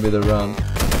is gonna be the run.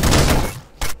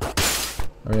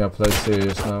 I'm gonna play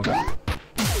serious now.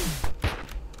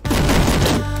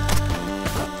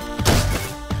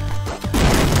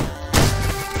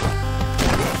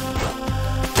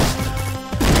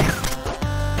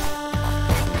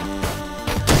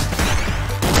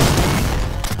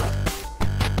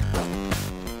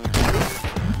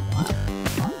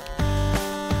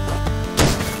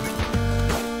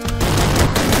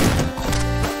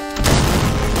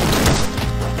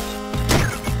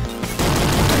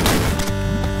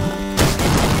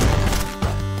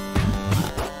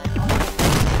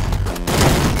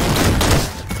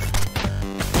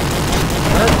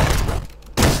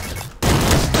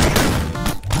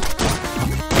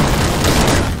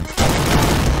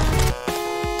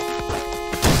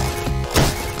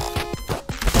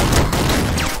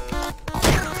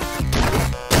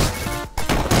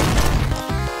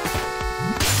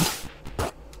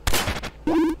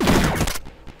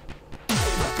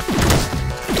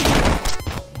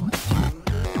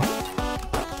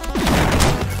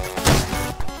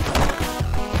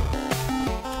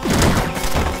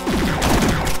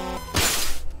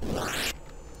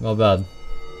 Not bad.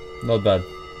 Not bad.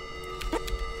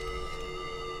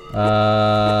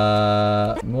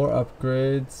 More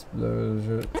upgrades.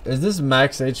 Is this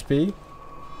max HP?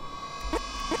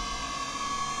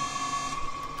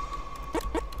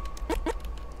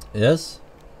 Yes?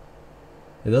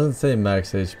 It doesn't say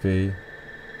max HP.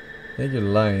 I think you're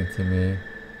lying to me.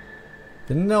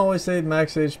 Didn't it always say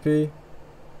max HP?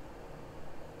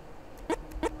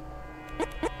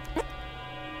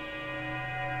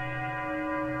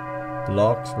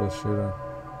 Blocks will shoot him.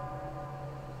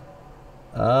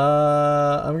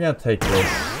 I'm gonna take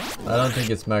this. I don't think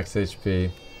it's max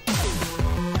HP. I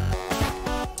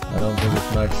don't think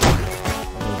it's max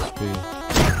HP.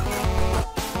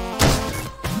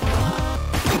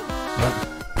 Nope.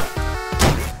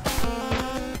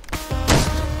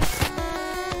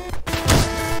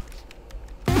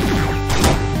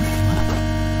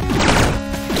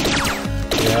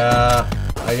 Yeah,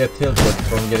 I get tilted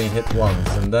from getting hit once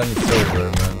and then it's over,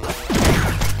 man.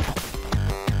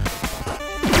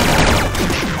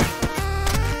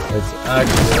 It's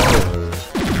actually over.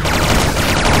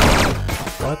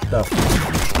 What the f?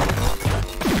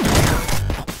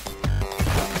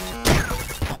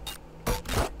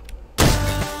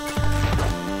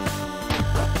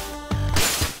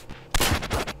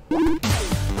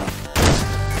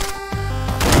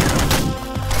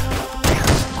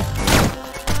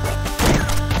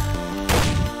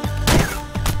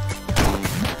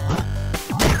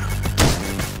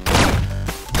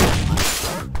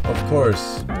 Of course.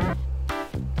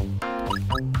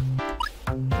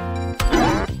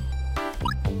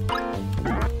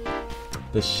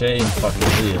 The shame fucking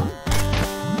deal.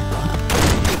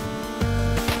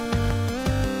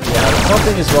 Yeah,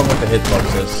 something is wrong with the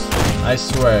hitboxes. I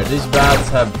swear, these bats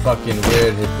have fucking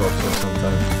weird hitboxes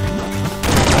sometimes.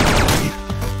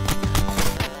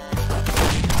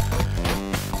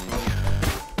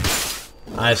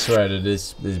 I swear that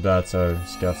these bats are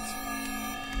scuffed.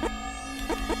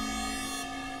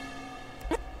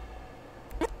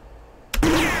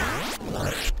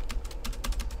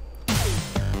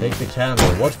 Take the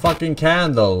candle. What fucking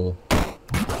candle?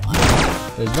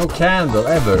 There's no candle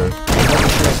ever. I've never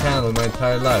seen a candle in my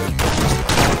entire life.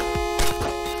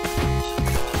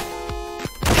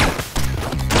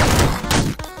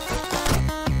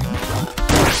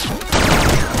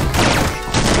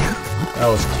 That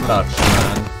was clutch,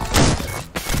 man.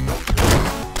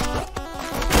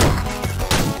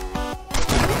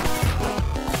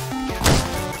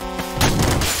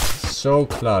 So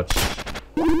clutch.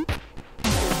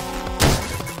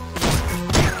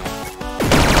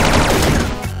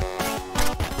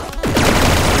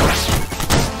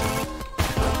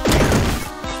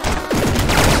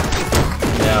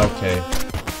 Okay.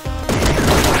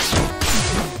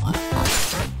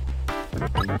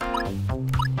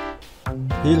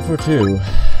 Heal for 2.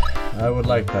 I would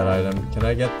like that item. Can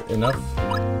I get enough?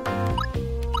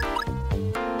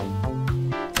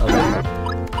 I'll take it.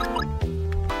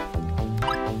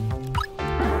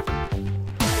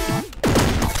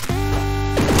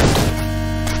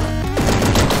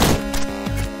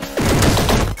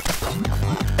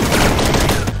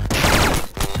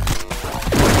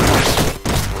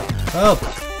 Help!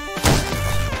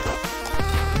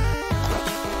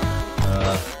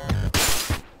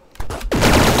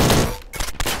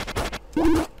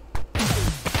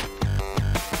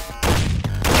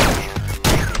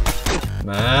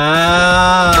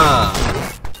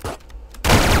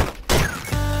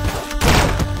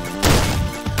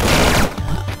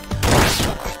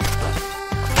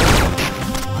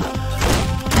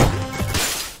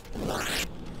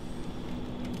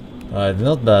 Alright,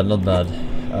 not bad, not bad.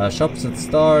 Shops at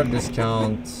start,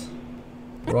 discount,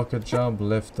 rocket jump,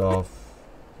 lift off,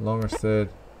 longer stay.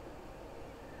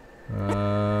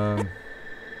 Alright,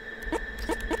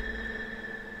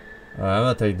 I'm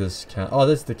gonna take this candle. Oh,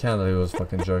 this is the candle he was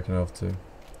fucking jerking off to.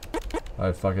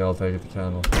 Alright, fuck it, I'll take it, the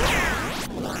candle.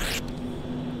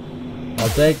 I'll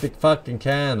take the fucking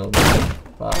candle.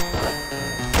 Fuck.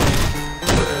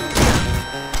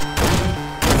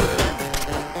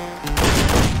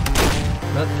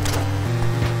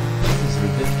 This is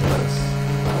ridiculous.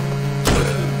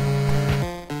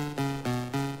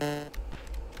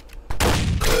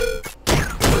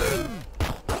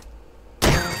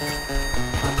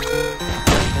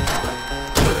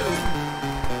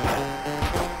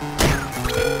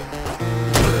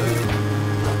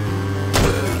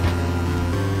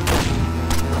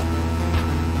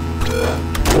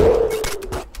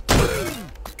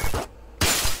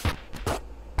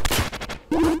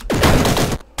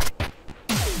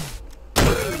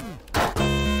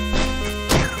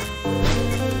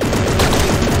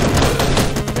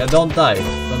 Yeah, don't die.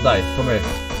 Don't gonna die. Come here.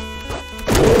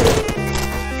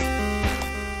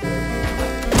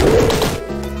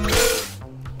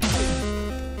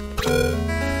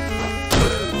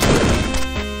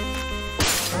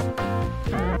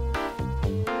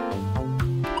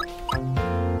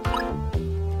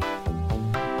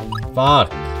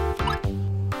 Fuck.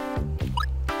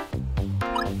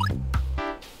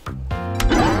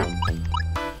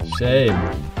 Shame.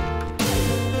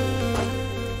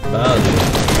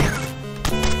 Value.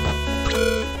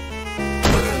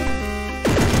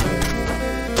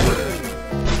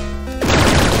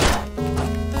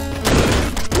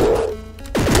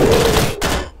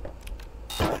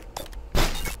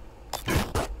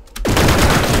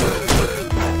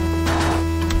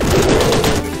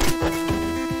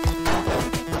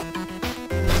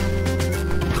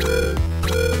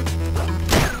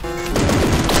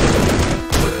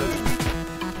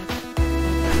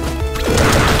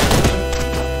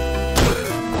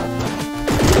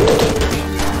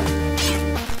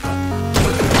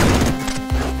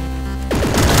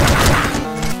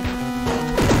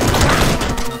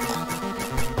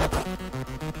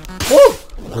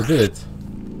 We did it.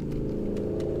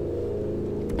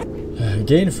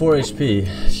 Gain 4 HP.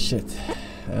 Shit.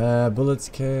 Bullets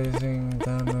casing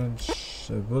damage.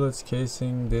 Bullets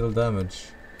casing deal damage.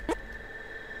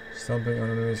 Stomping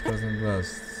on enemies causing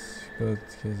blast.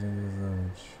 Bullets casing deal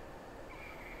damage.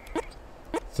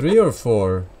 3 or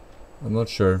 4? I'm not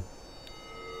sure.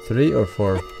 3 or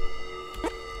 4?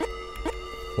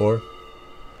 4.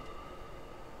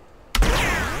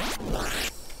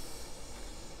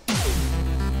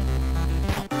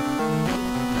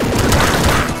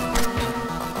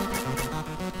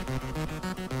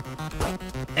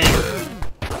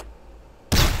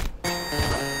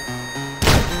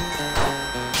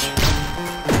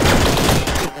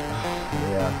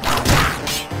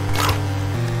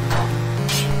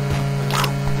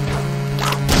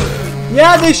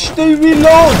 Yeah, they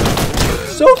reload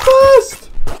so fast.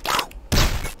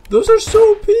 Those are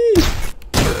so OP.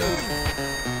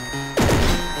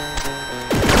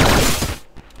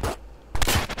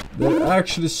 They're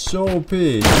actually so OP. I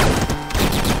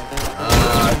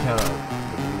cannot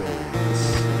believe this.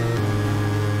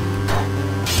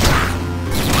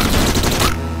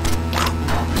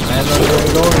 And I'm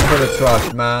going for the truck,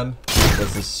 man.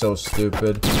 This is so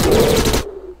stupid.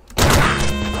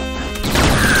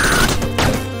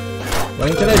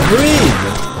 When can I breathe?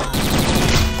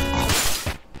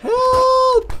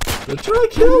 Help! They're trying to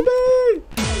kill me!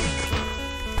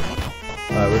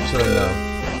 Alright, we're chilling now.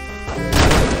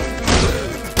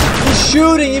 He's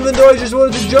shooting even though I just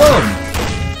wanted to jump!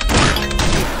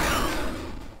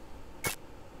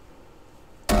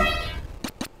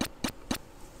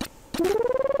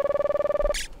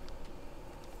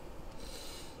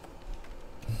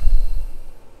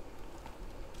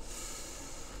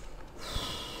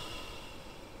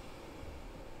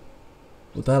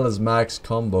 What the hell is max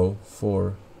combo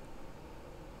for?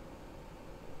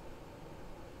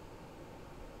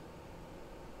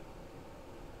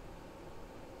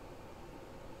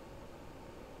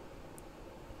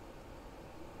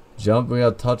 Jump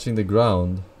without touching the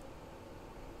ground.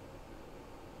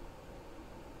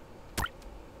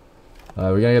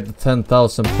 Alright, we're gonna get the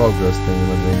 10,000 progress thing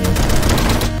when we do.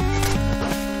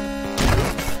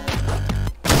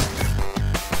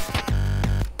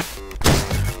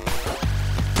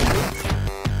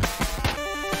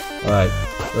 Alright,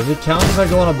 does it count if I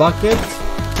go on a bucket?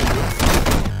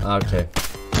 Okay.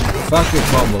 Fuck your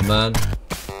combo, man.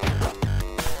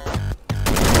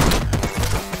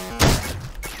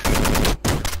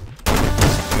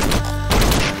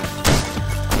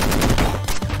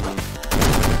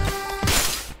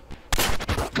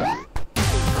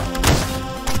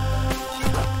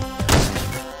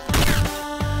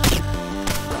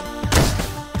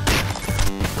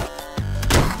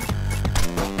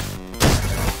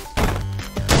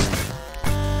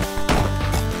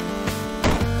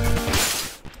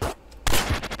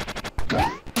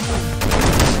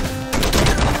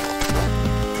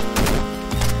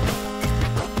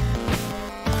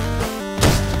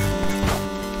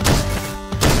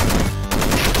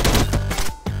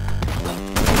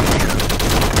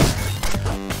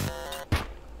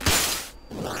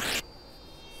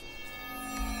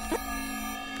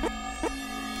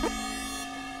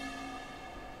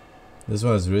 This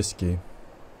one is risky.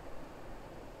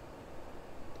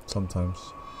 Sometimes.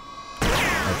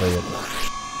 I'll tell you.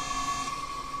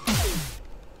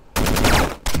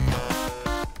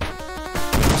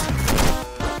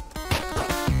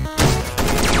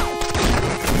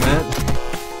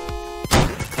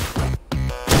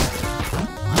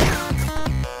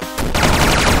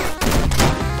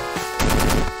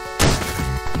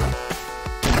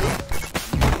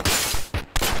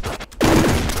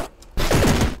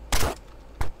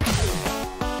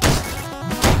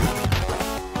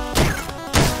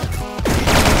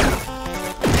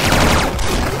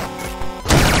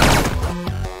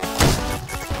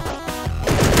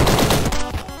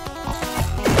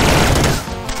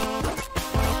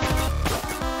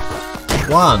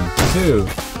 1, 2.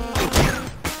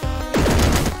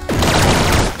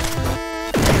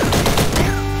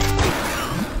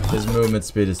 His movement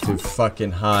speed is too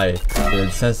fucking high. The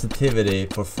sensitivity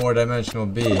for 4-dimensional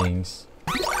beings.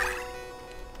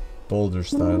 Boulder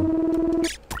style.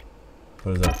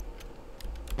 What is that?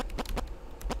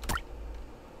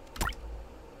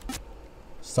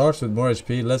 Starts with more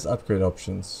HP, less upgrade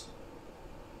options.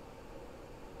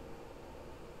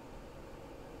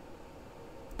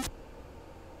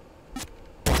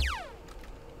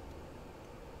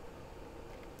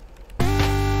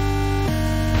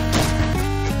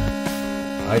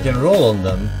 I can roll on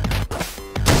them.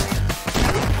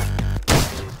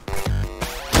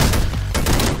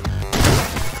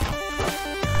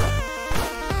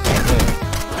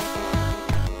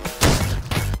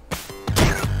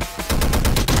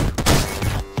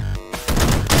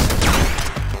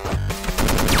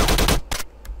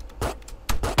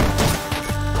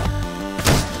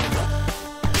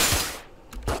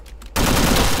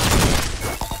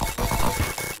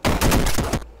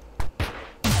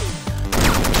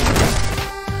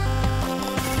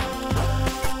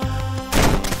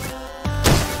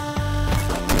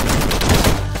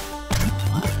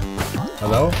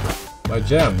 Hello? My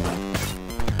gem.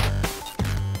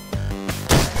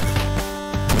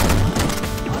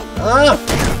 Ah!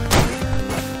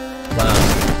 Wow.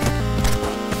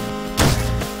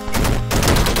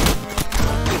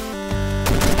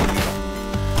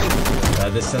 Yeah,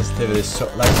 this sensitivity is so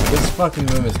like this fucking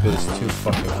movement speed is too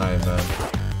fucking high, man.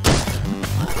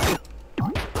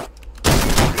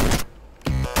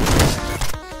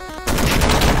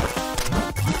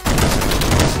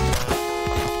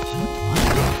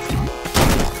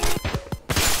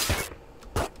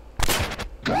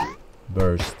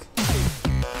 Burst.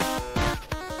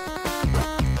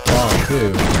 1,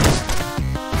 2.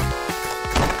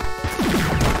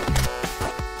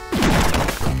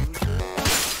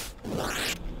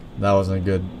 That wasn't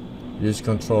good. Use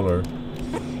controller.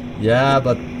 Yeah,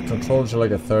 but controllers are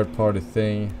like a third-party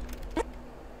thing.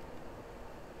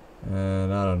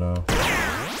 And I don't know.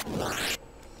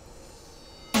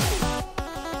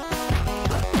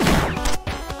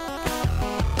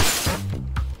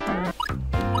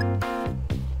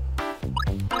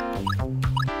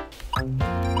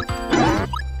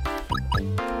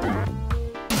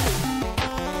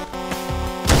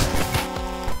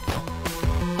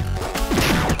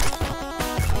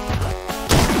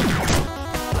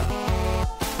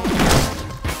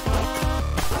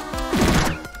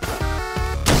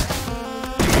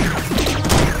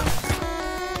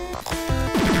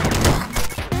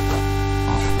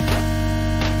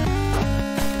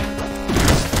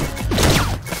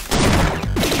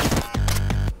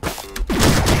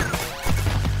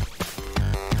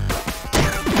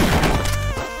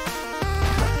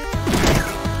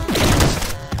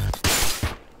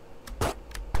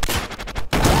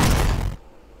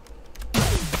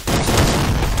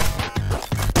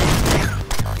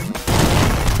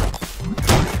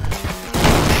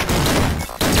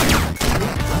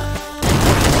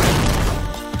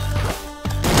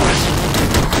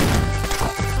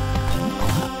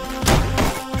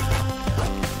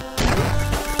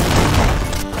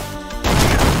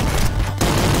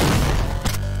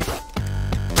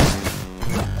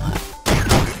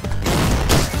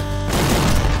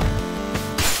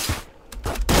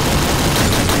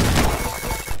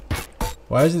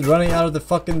 Why is it running out of the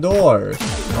fucking door?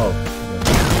 Oh.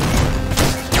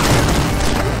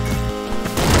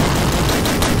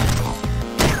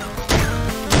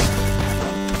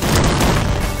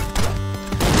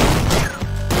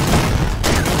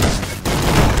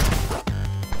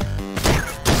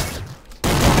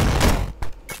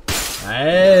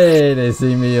 Hey, they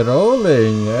see me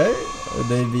rolling, eh?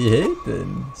 They be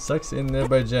hating. Sucks in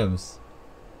nearby gems.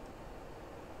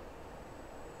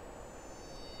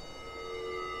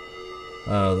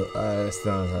 I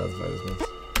still don't know how to fight this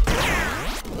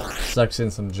move. Sucks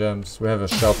in some gems. We have a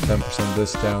shop 10%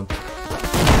 discount.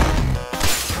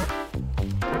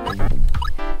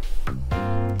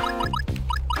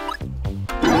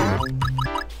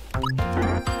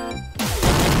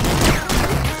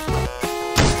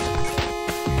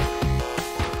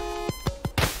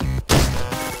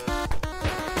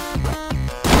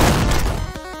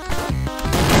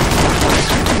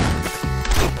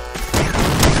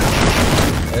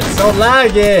 So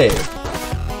laggy!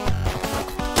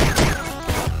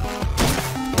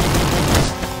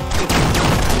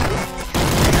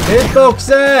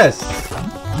 Hitboxes!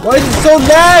 Why is it so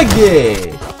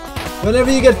laggy? Whenever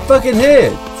you get fucking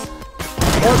hit!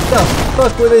 What the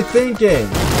fuck were they thinking?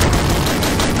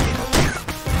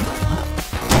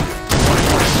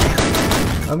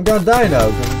 I'm gonna die now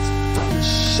because it's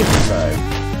shit time.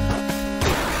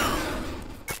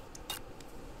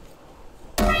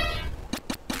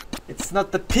 It's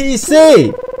not the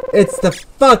PC! It's the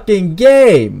fucking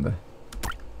game!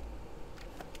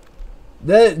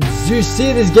 Do you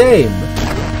see this game?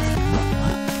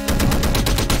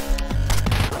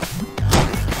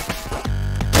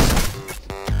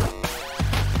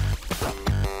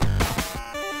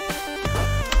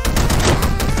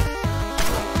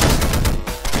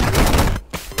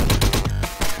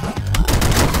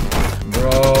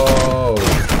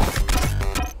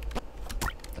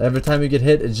 Every time you get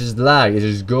hit, it just lag. It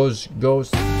just goes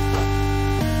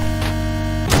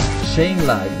chain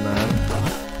lag, man.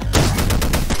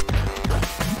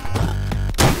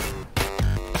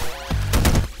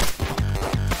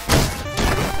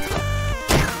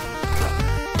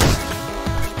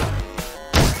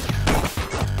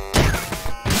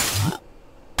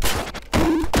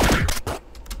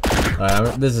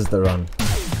 Alright, this is the run.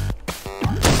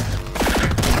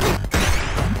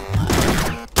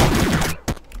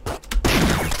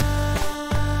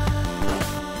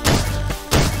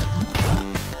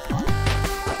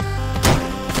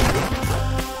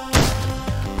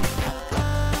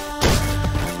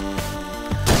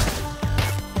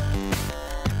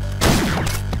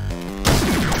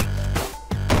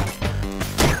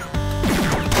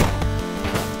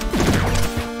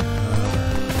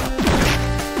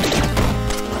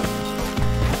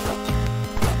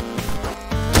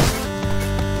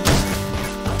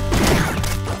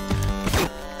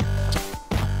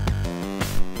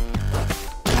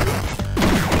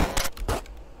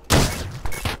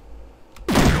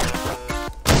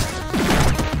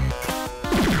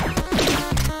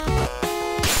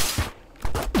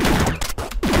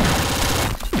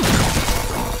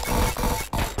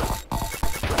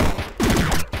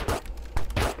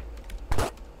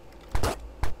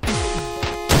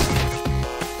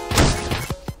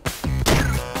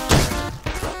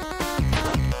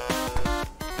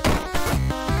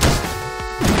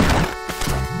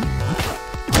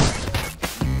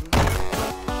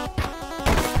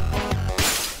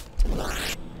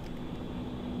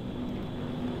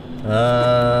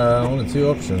 Only two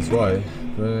options, why?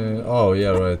 Oh yeah,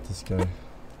 right, this guy.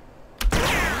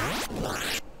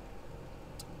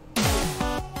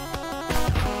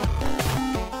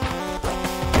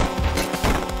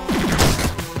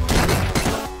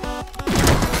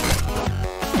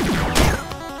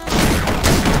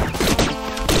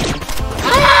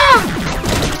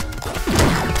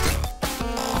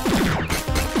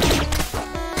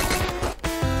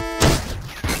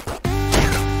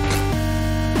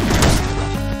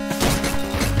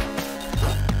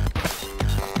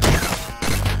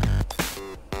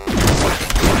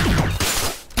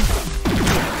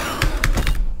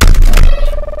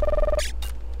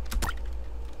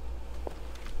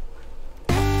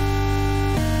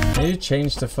 Can you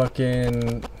change the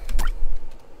fucking...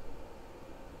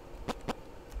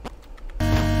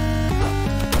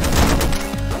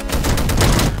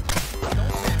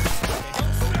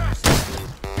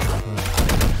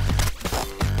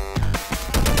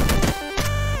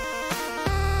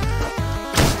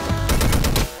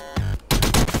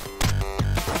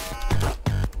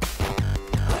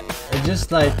 It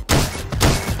just like...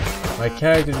 my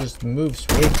character just moves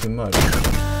way too much.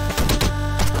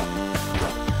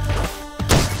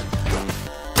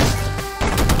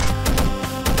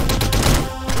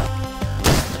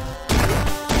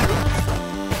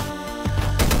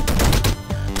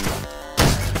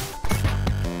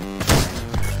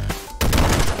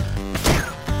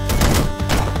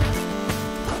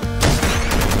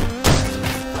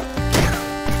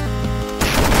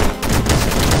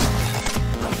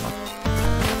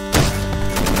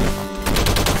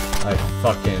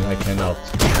 I cannot.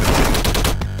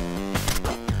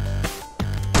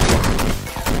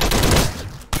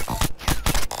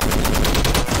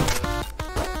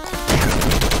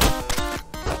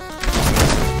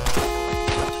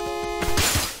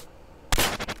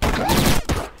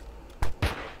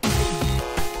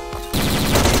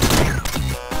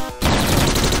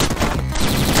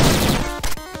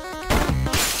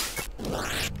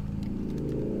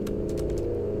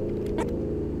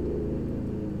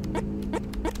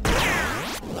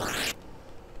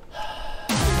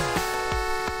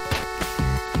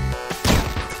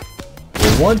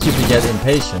 Want you to get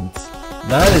impatient.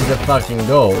 That is the fucking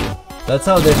goal. That's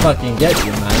how they fucking get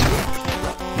you,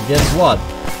 man. And guess what?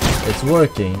 It's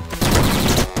working.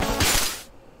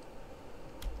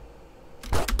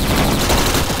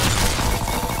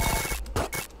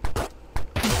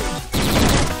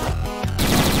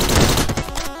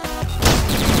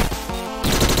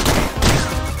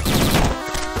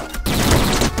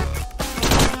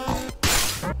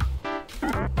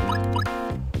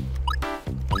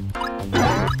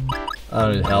 I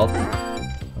don't need health.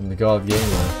 I'm the god of gamer.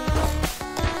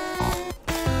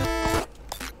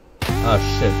 Oh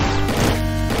shit.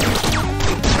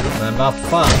 Man, vad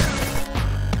fan?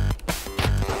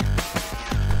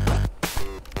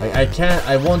 I can't,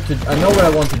 I know where I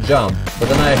want to jump, but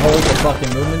then I hold the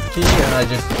fucking movement key and I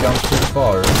just jump too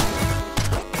far.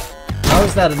 How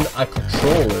is that a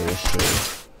controller issue?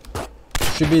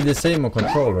 It should be the same on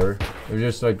controller. It's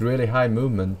just like really high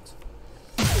movement.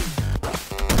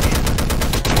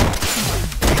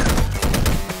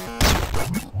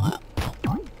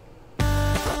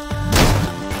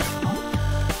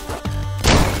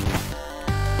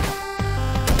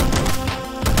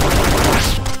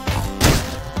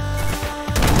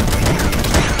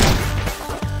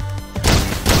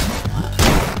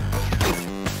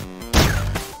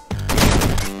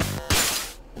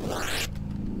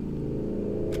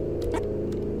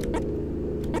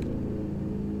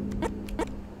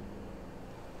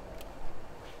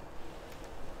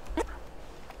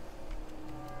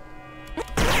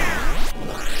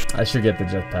 I should get the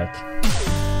jetpack.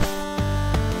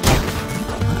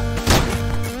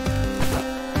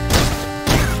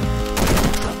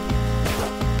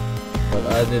 But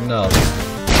I did not.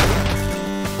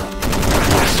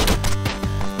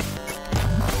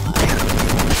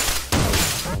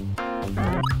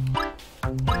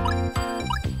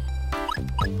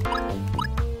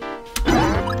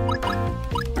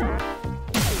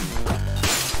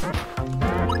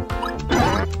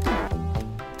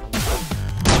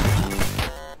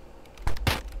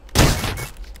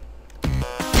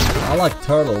 I like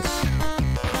turtles.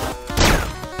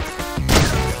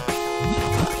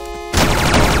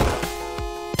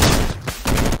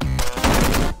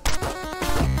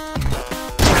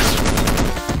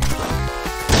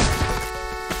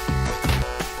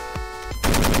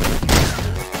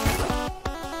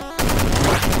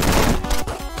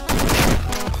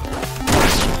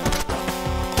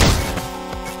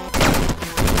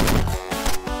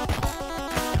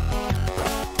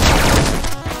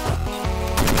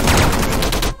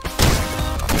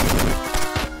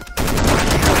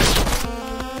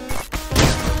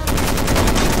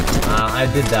 I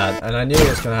did that, and I knew it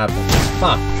was gonna happen.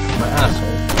 Fuck, my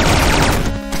asshole.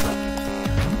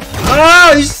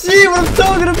 Ah, you see what I'm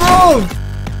talking about?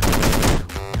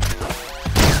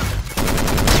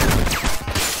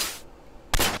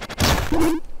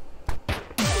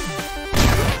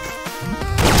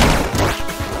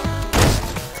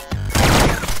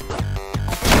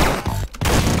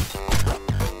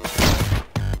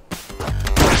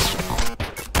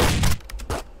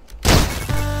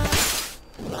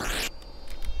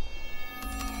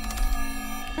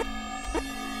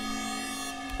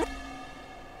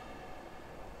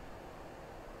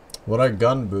 What are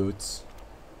gunboots?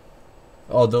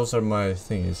 Oh, those are my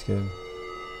thingies, good.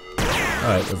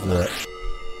 Alright, let's do that.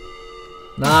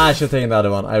 Nah, I should take the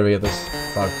other one. I read this.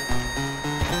 Fuck.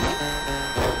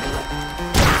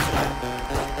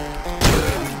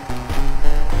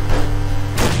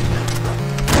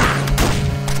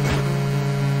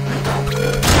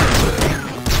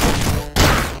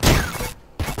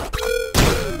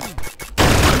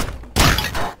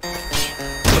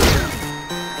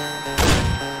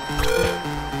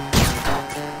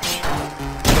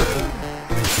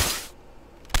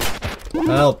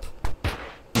 Help!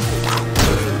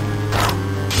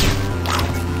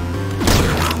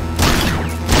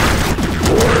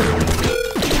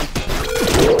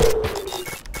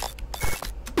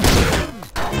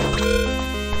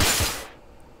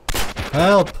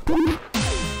 Help!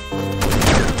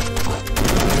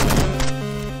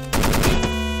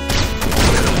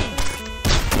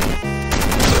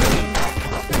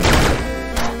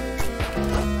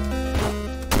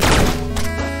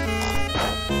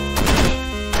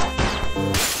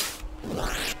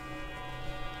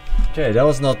 Okay, that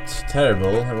was not terrible.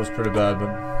 It was pretty bad,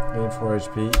 but getting 4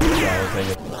 HP. Yeah, I'll take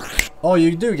it. Oh,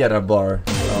 you do get a bar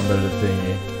under the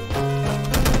thingy.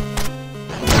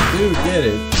 You do get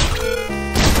it.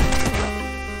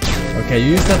 Okay,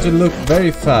 you just have to look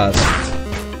very fast.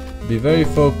 Be very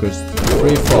focused.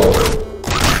 Free fall.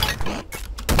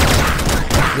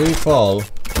 Free fall.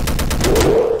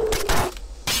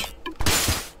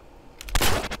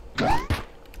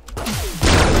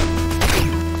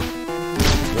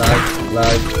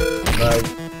 Like.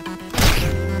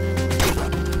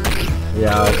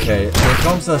 Yeah, okay. There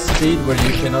comes a speed where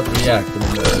you cannot react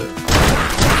anymore.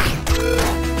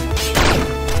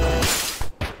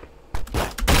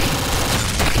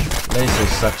 Laser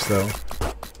sucks though.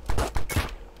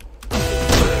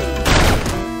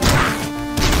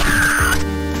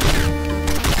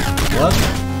 What?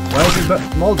 Why is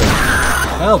it molding?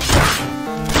 Help!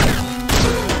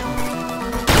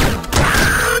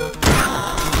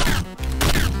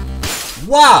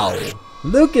 Wow!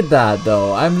 Look at that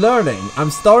though. I'm learning. I'm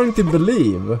starting to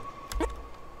believe.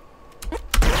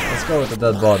 Let's go with the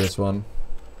dead bodies one.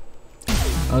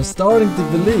 I'm starting to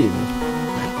believe.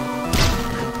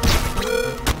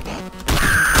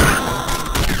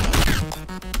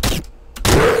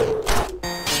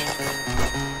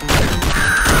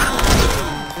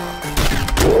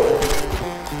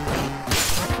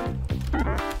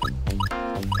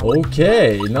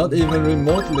 Okay, not even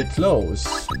remotely close.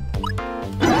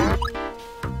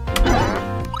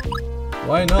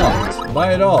 Why not?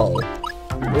 Buy it all.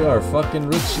 We are fucking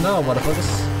rich now,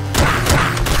 motherfuckers.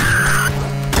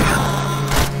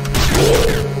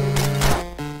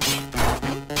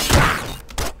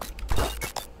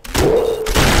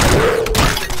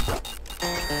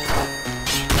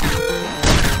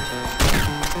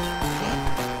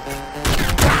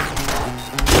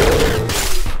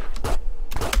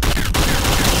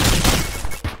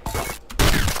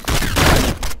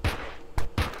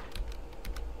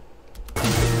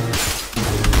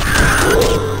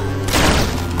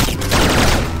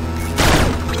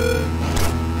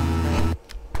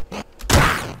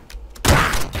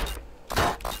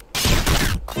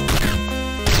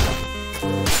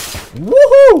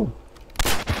 Woohoo!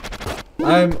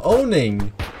 I'm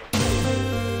owning.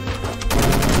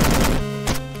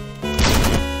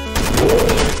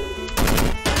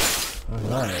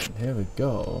 Alright, here we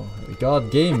go.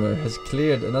 God Gamer has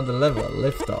cleared another level.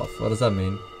 Liftoff. What does that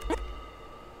mean?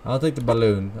 I'll take the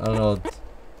balloon. I don't know what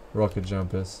rocket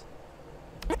jump is.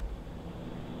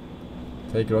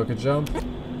 Take rocket jump.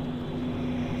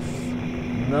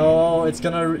 No, it's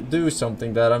gonna do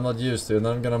something that I'm not used to, and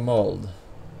I'm gonna mold.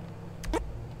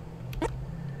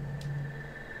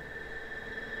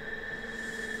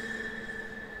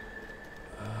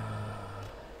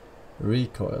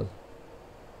 Recoil.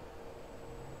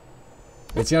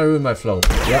 It's gonna ruin my flow.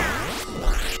 Yep.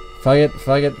 Fuck it,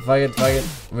 fuck it, fuck it, fuck it.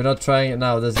 We're not trying it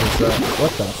now. This is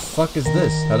what the fuck is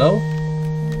this? Hello?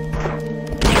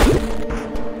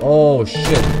 Oh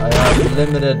shit, I have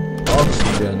limited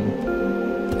oxygen.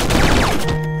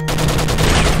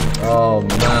 Oh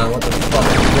man, what the fuck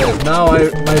is this? Now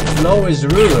my flow is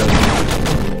ruined.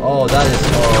 Oh, that is,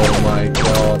 oh my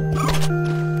god.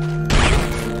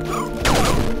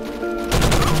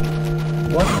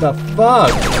 What the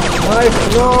fuck? My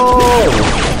flow!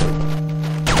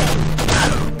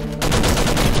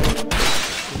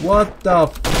 What the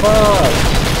fuck?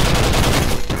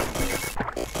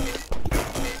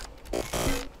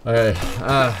 Okay,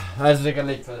 I have to take a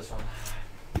leak for this one.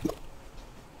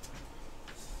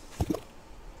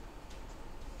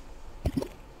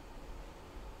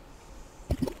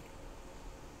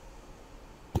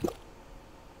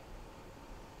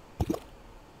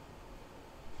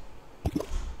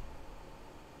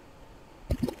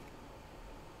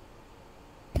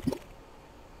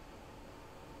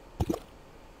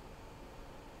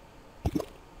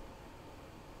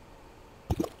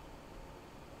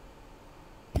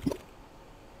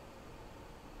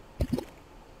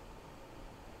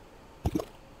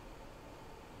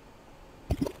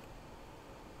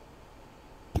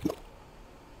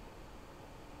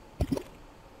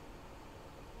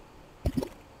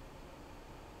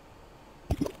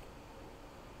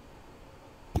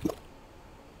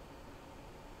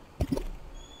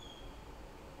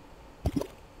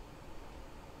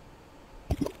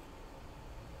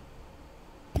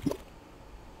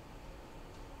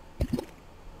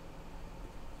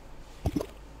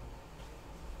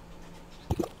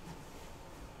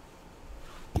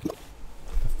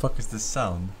 The fuck is this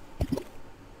sound?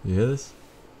 You hear this?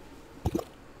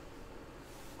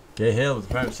 Gay Hill with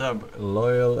Prime Sub,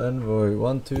 Loyal Envoy,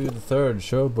 1-2 the third,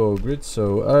 Showbo,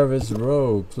 Gritso, Arvis,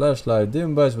 Rogue, Flashlight,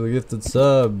 Dimbice with a gifted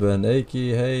sub, and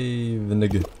Aki, hey,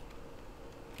 Vinegar.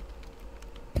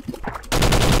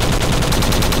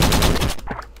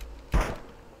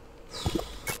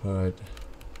 Alright.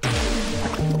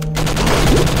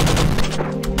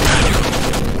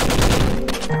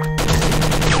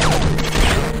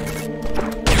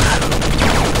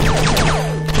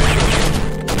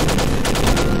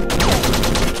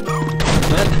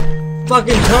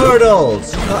 Fucking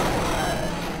turtles!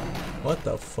 What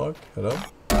the fuck? Hello?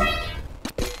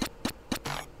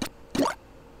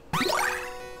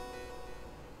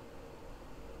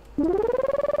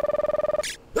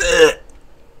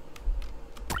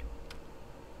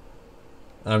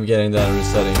 I'm getting that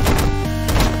resetting.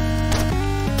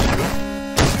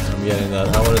 I'm getting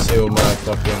that. I want to see what my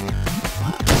fucking...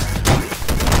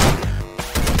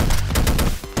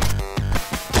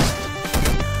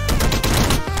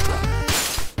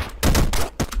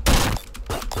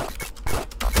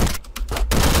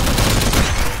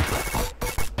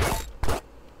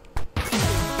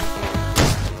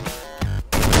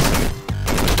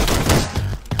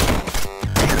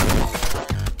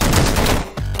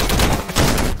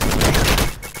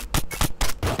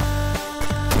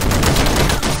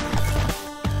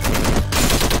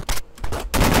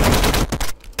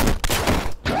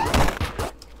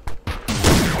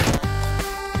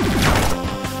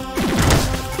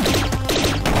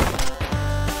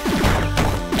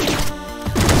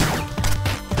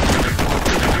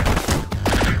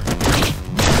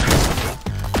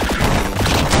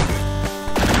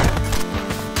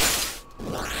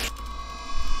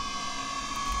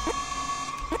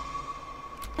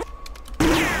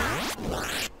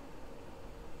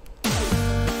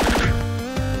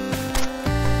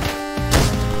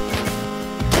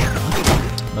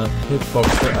 Hitbox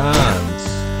the ants.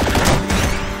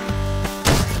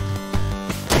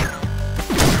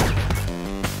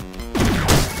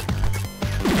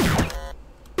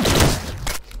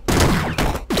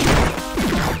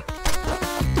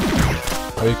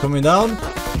 Are you coming down?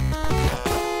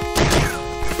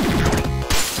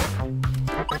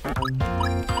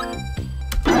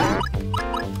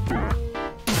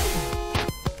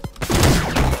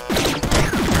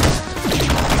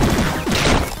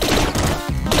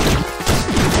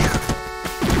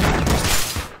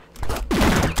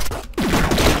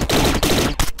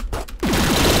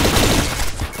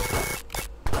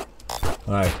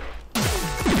 Alright.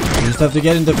 You just have to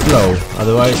get in the flow,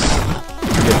 otherwise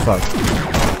you get fucked.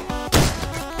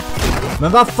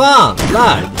 Men vad fan?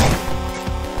 Lag!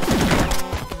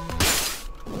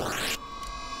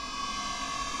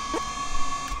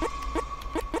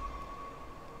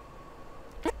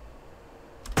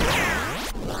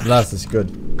 Blast is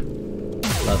good.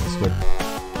 Blast is good.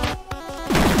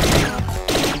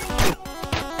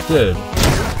 Dude.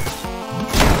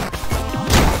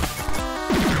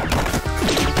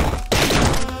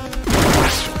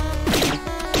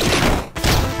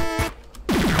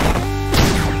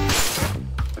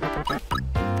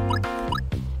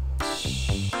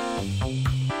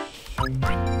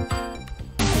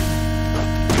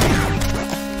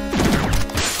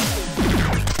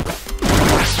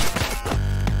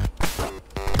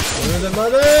 The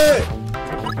money!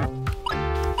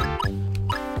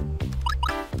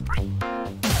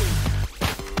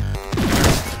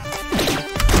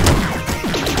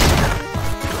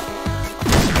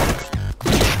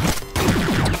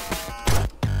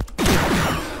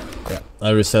 Yeah,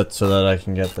 I reset so that I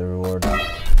can get the reward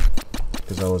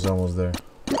because I was almost there.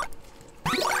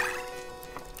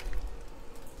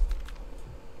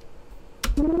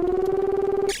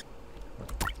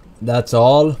 That's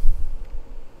all.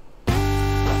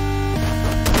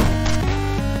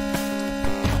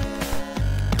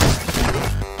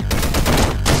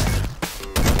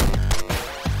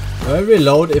 Do I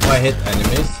reload if I hit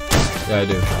enemies? Yeah, I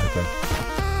do. Okay.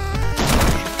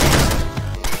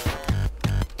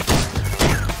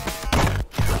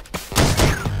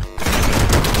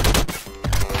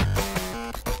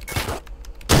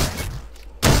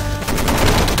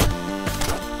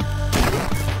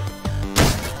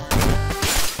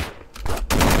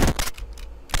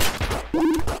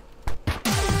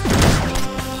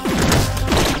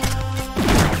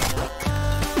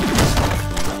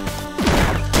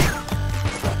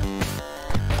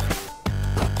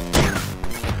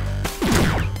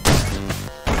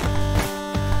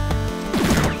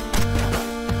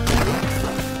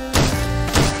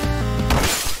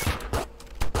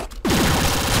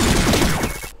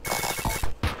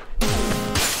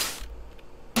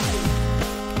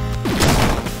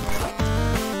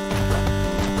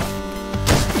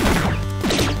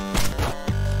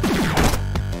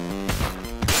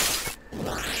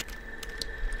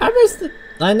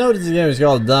 I know this game is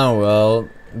called Downwell,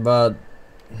 but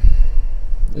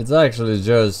it's actually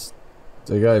just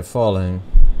the guy falling.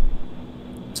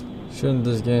 Shouldn't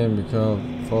this game be called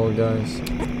Fall Guys?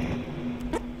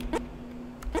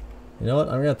 You know what?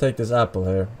 I'm gonna take this apple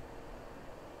here.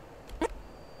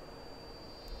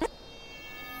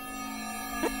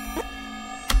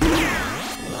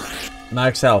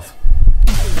 Max health.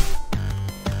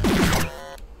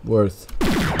 Worth.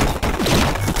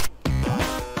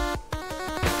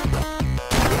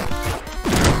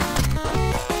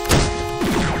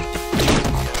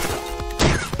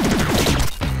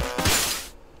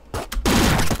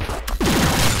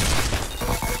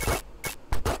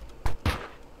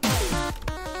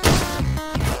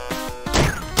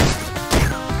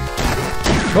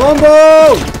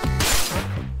 Combo!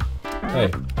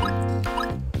 Hey,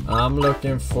 I'm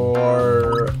looking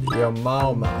for your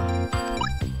mama.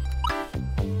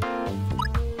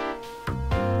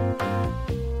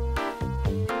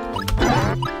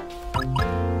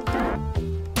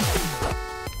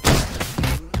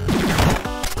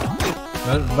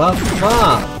 Men vad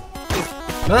fan?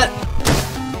 Men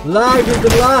lag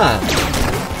inte lag.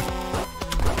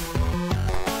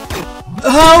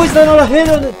 How is that not a hit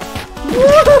on it?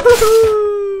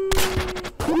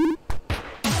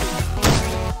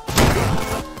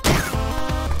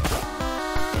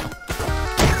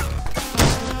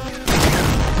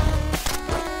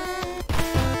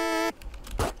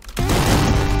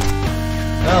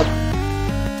 Help!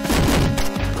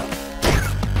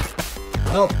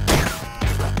 Help!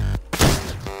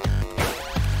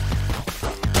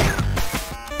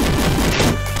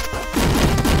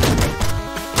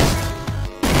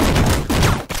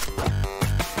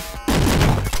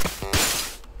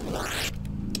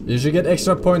 You should get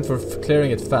extra point for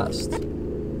clearing it fast.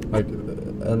 Like,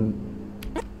 and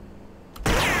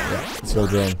yeah, let's go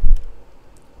drone.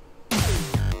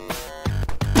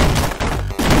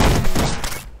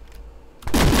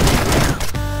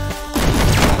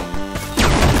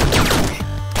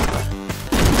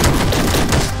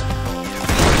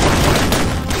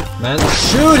 Man,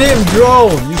 shoot him,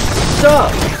 drone! You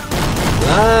suck!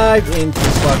 Lag into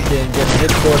fucking getting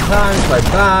hit 4 times by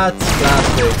bats.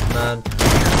 Classic, man.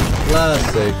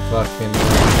 Classic fucking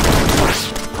man.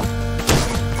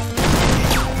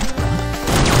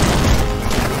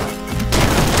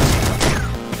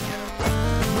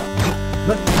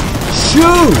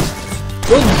 Shoot!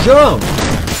 Don't jump!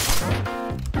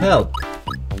 Help!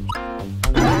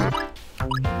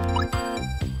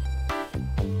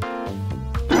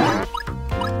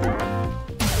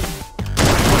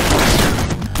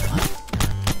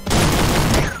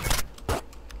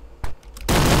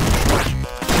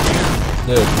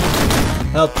 Dude,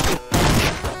 help.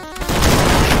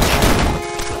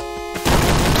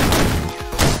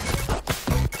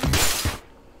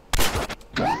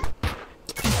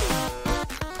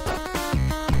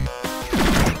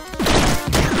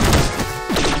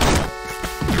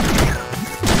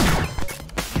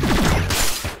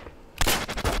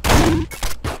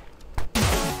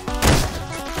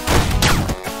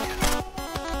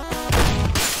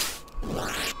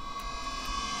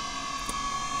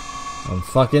 I'm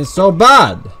fucking so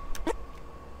bad.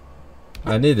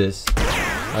 I need this.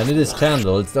 I need this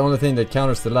candle. It's the only thing that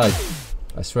counters the light.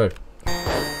 I swear.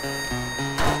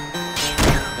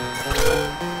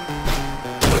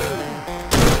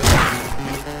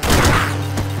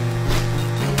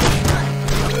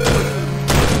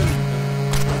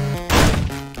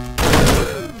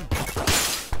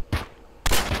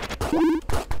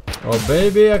 Oh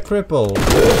baby, a cripple.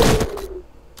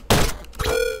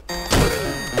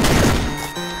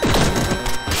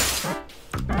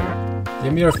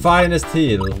 Give me your finest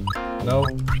heal. No?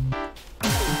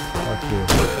 Fuck you.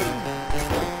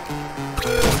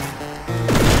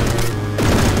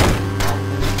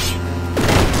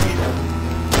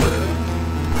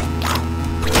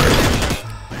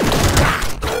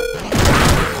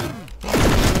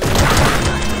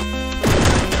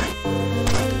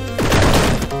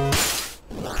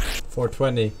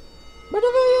 $420.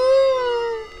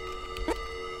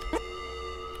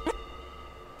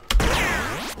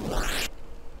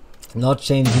 Not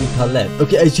changing palette.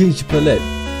 Okay, I changed palette.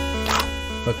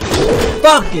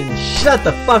 Fucking shut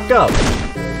the fuck up.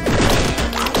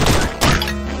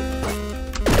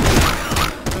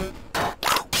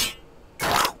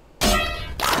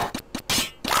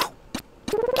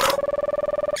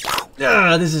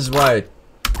 Ah, this is why.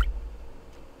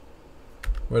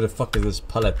 Where the fuck is this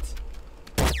palette?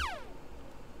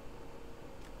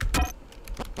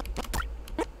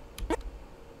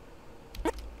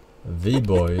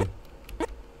 V-boy.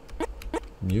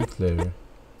 Nuclear.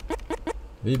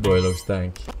 V-boy looks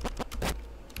dank.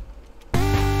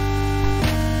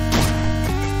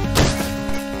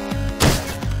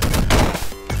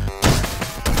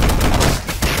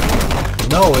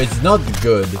 No, it's not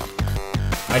good.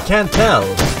 I can't tell.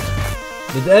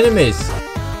 With enemies,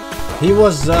 he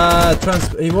was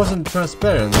he wasn't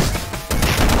transparent.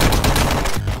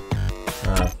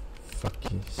 Ah,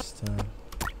 fuck you, Stan.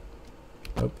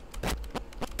 Nope.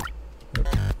 Nope.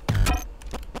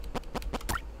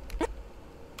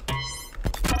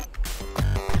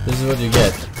 This is what you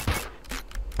get.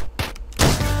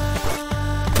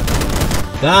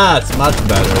 That's much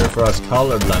better for us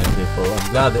colorblind people.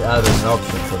 I'm glad they added an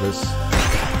option for this.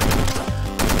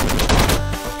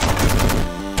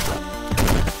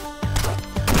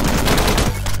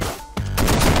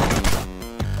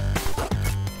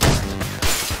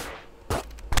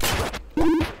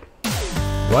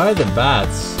 Why the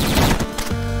bats?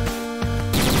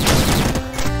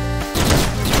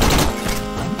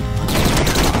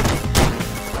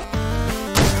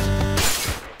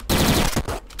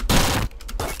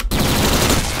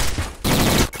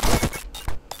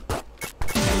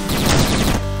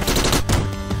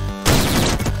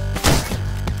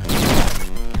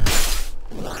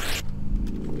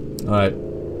 Alright.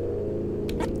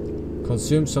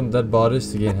 Consume some dead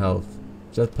bodies to gain health.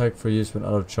 Jetpack for use when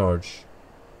out of charge.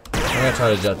 I'm gonna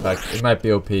try the jetpack. It might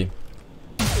be OP.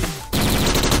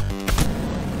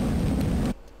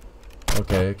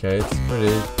 Okay, it's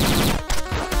pretty.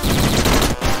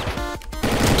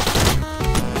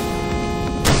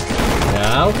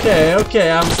 Yeah,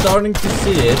 okay, I'm starting to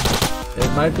see it. It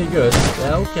might be good.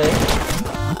 Yeah, okay.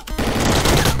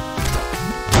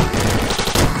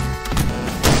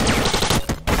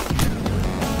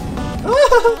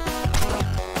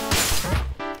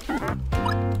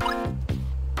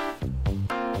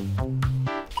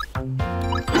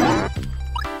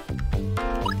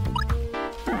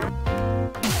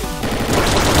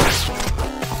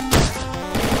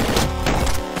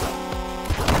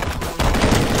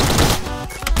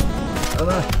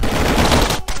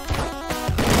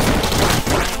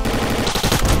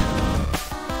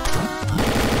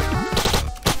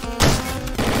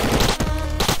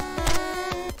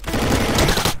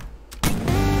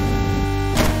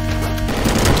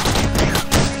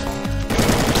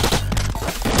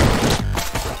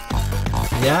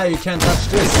 Yeah, you can't touch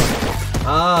this.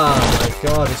 Ah, my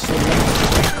god, it's so late.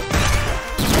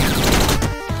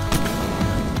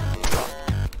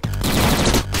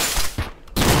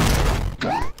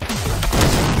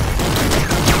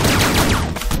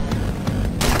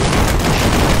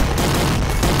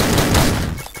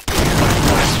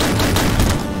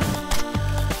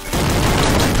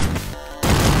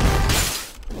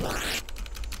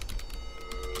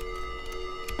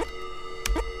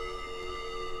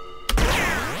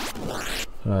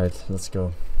 Alright, let's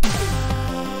go. I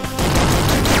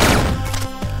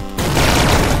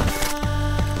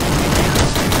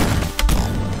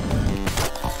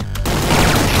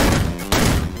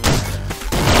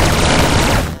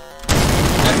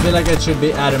feel like it should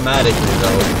be automatically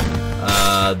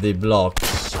though. The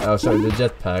blocks. Oh, sorry, the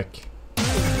jetpack.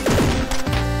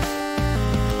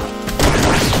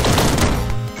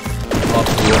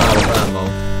 After you're out of ammo.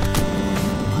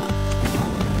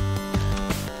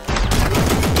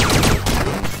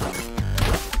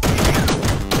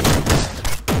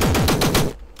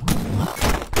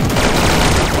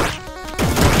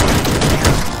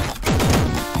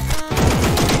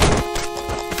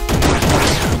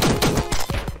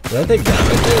 Did I take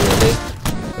damage there, really?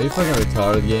 Are you fucking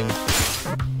retarded, game?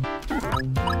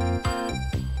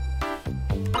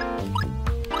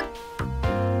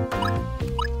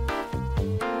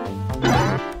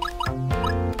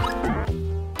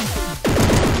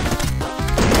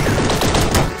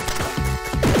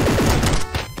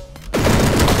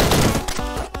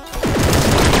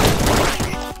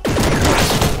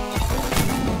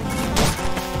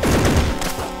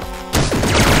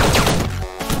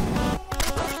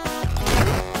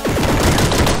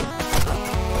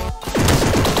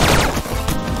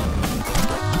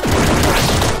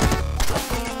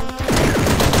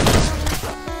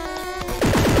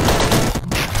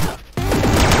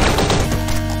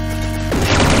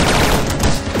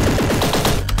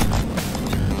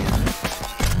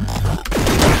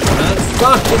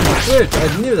 Fucking shit, I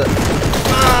knew that.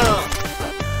 Ah!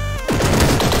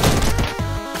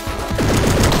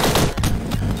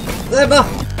 Emma!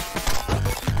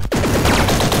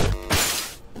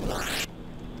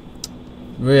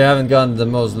 We haven't gotten the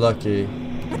most lucky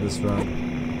this round.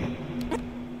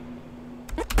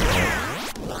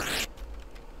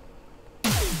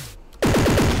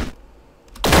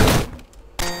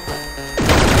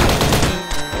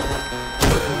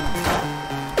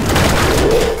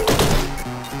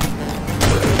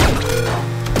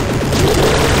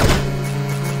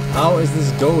 How is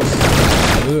this ghost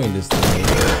doing this to me?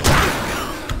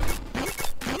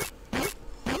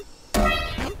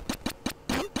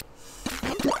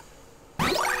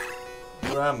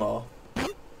 Grandma.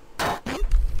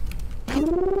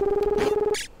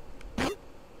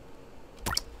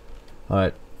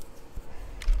 Alright.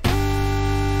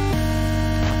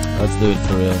 Let's do it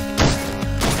for real.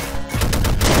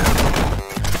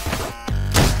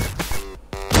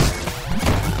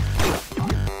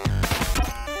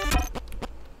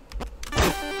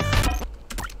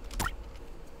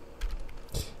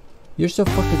 You're so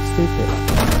fucking stupid.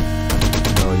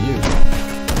 No, you.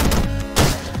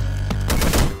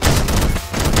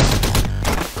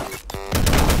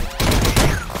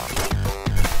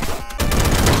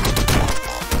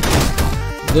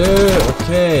 Dude,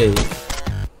 okay.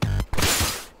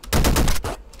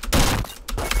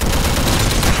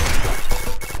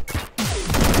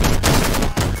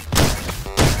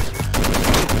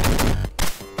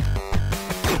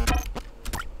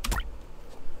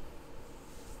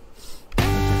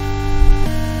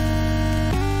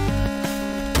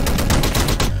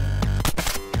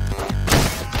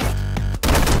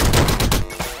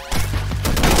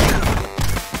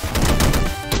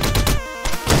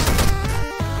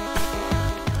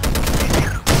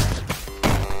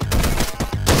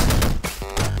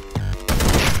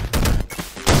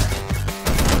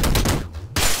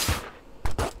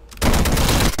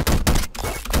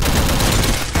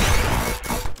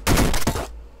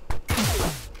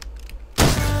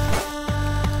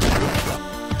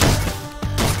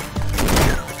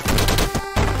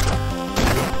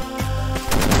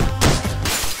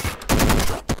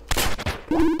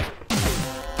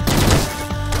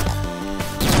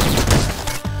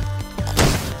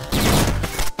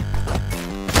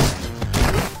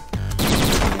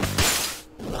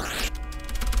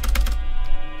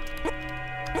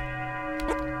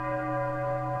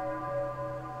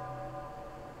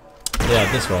 Yeah,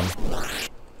 this one.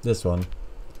 This one.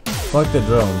 Fuck the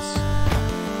drones.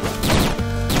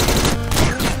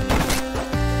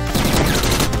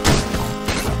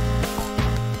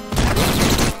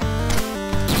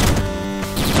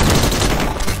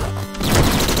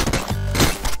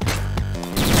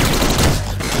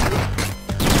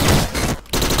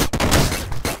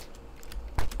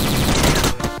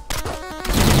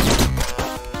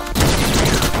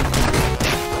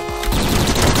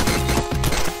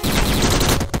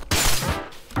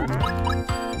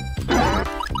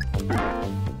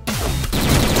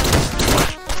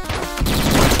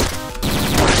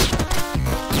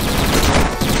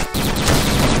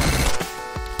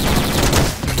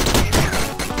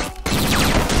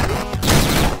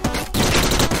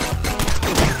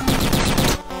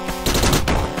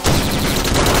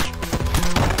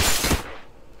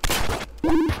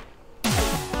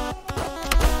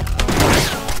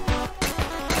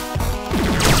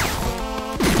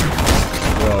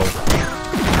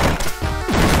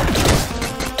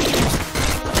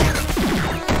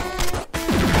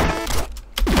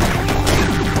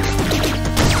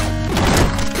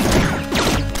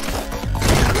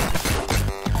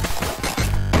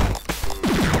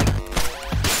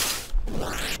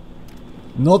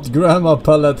 Not grandma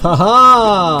pellet,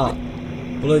 haha!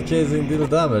 Bullet casing deal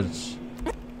damage.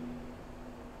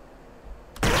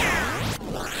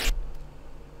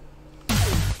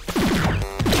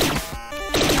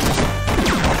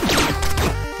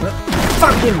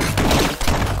 Fucking!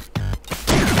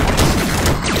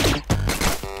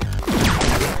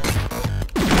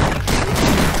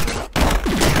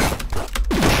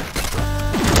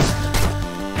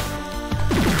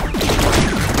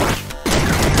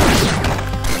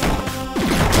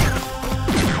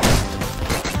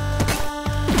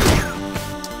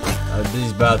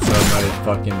 These bats are my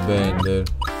fucking bane, dude.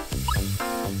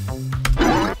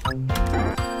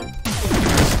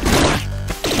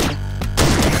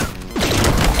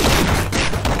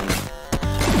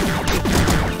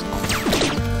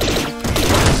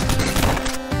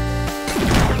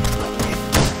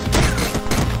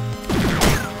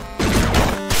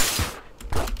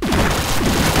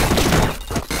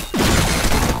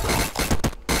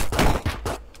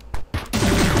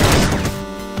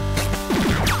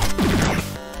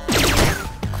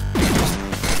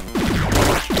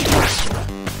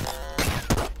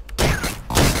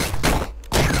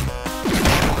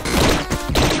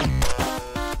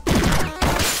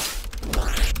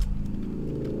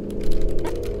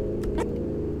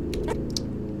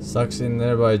 Sucks in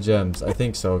nearby gems. I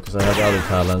think so, because I have other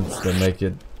talents that make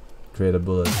it create a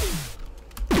bullet. I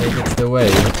think it's the way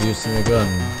of using a gun.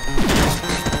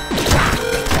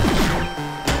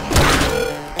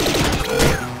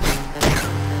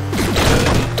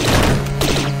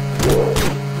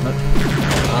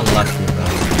 Unlucky,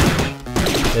 man.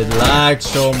 It lags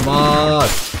so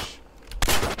much.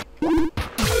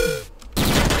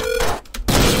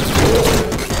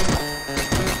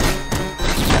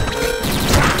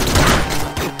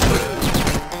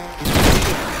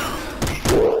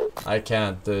 I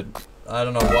can't, dude. I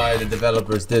don't know why the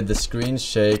developers did the screen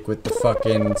shake with the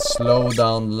fucking slow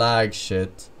down lag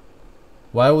shit.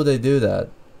 Why would they do that?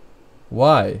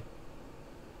 Why?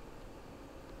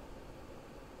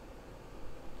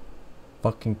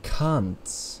 Fucking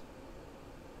cunts.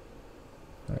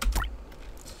 Right.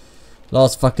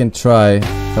 Last fucking try.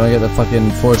 Can I get the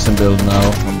fucking Forsen build now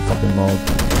on fucking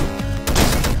mode?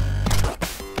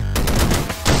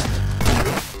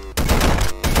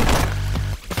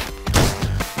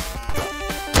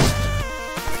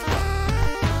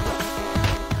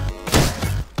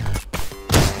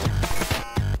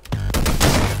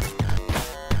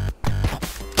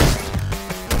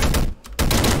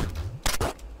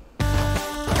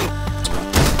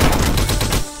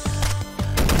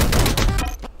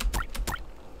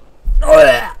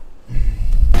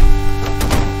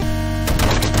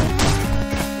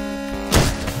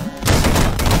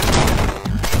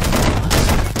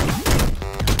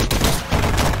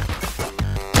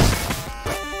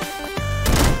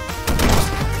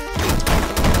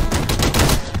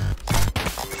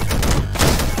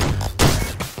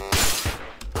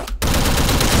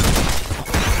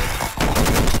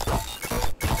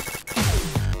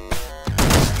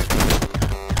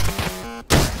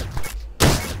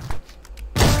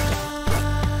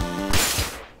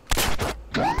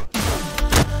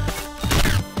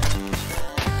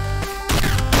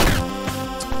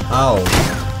 Ow.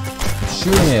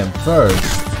 Shoot him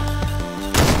first.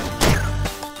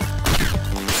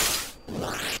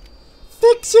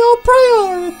 Fix your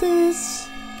priorities.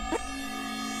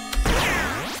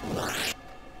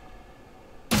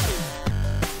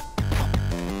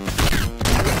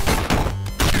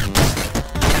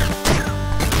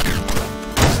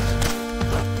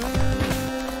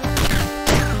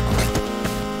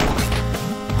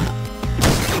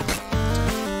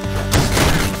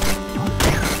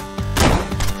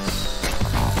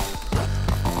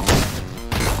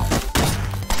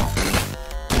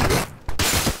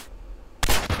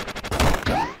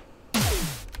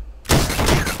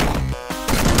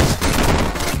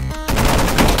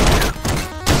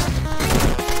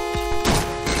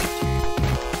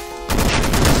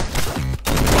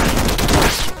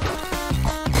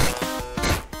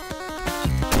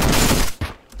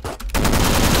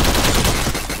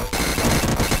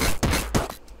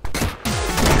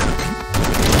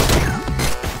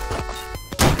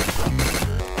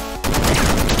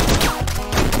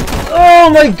 Oh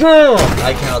my god!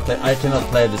 I cannot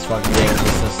play this fucking game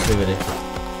with sensitivity.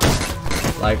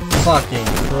 Like fucking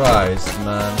Christ,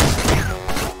 man.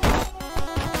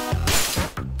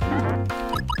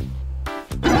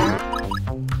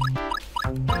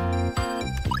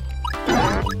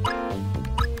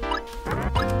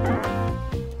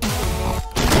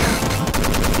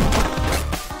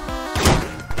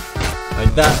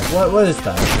 Like that, what is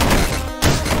that?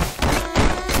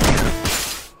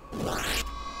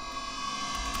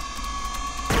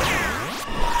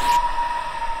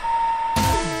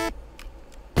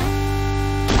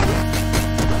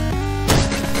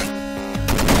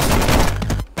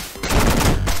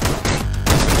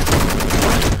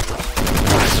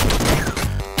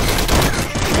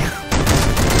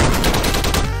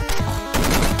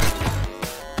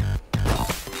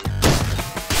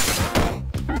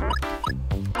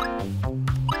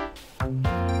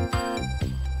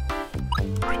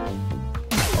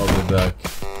 Back.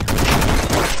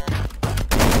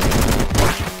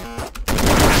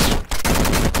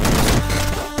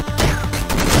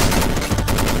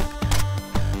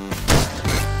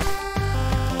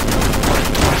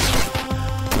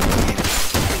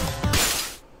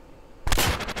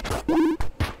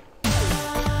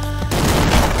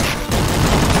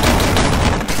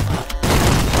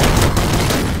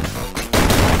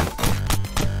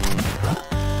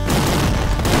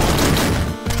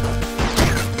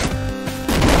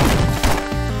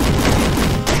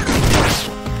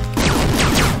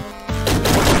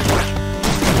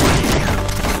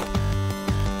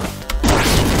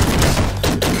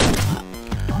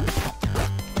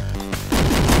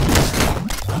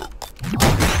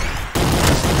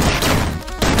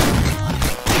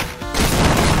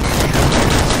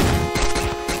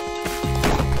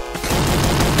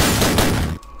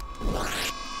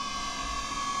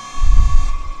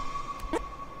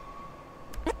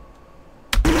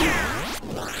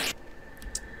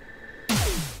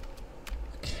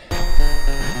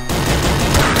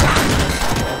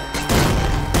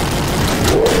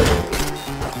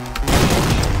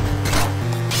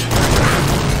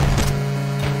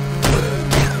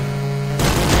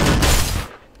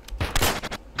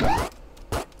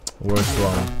 Worst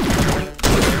one.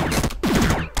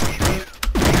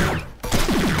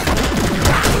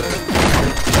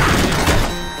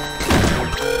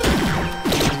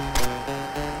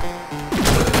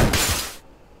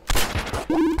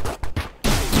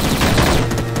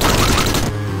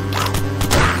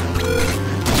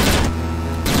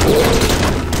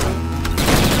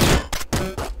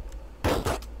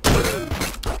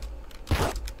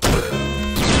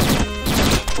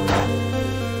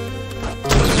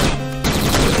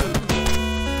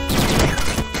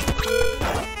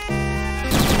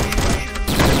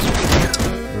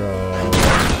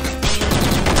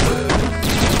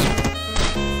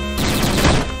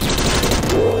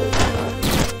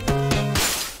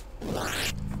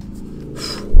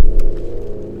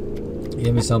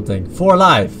 Give me something. For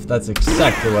life! That's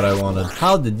exactly what I wanted.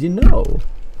 How did you know?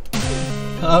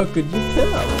 How could you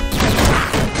tell?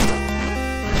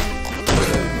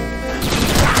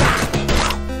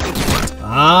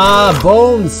 Ah,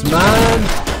 bones, man!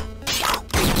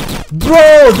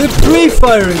 Bro, they're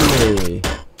pre-firing me!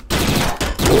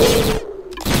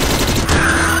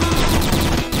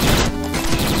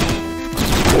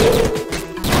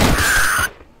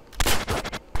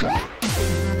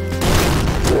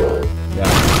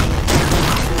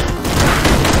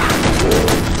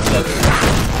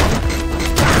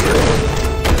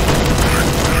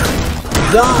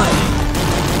 Die!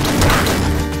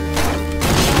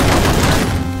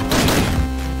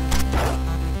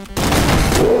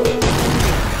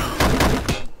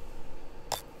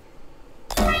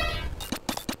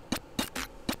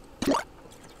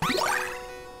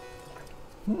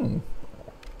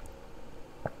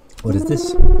 What is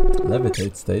this?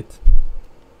 Levitate state.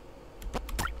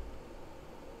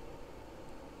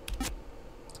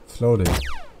 Floating.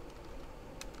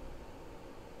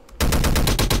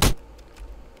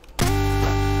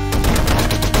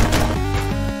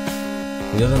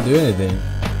 He doesn't do anything.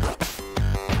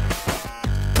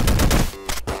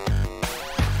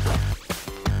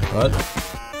 What?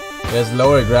 He has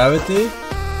lower gravity?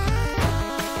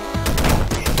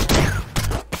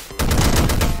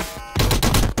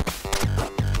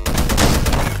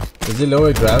 Is he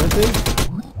lower gravity?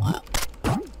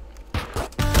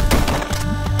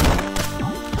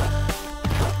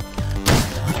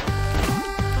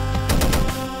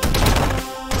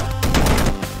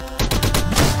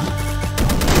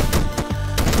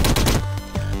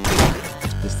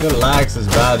 Still lags as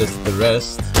bad as the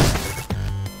rest.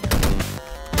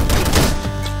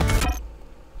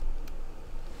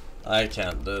 I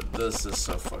can't, dude. This is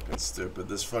so fucking stupid.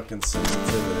 This fucking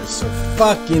sensitivity is so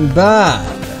fucking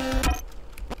bad.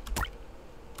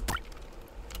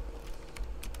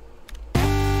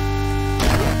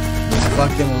 This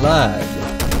fucking lag.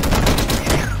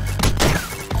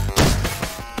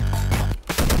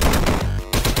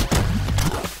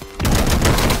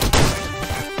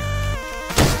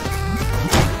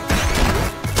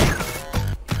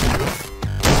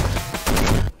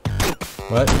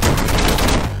 What?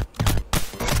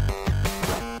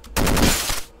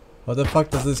 What the fuck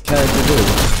does this character do?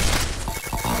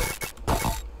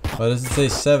 Why does it say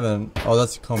 7? Oh,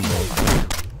 that's a combo.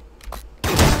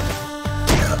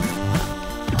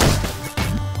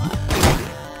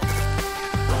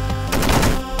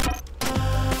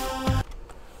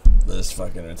 That's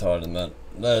fucking retarded, man.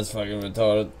 That is fucking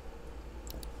retarded.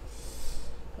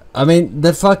 I mean,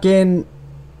 the fucking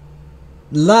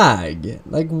lag.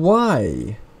 Like,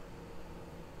 why?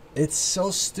 It's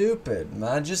so stupid,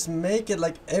 man. Just make it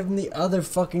like any other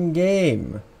fucking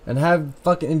game and have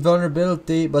fucking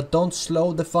invulnerability, but don't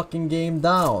slow the fucking game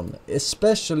down,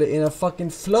 especially in a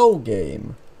fucking flow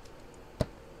game.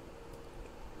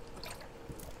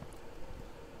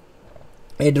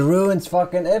 It ruins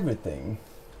fucking everything.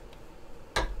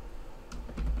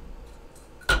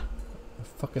 The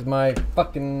fuck is my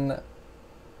fucking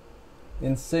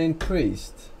insane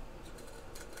priest?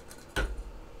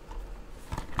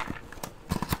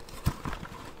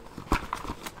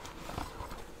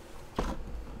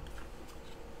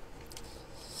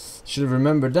 Should have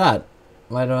remembered that.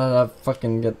 Why don't I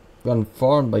fucking gotten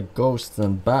farmed by ghosts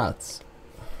and bats?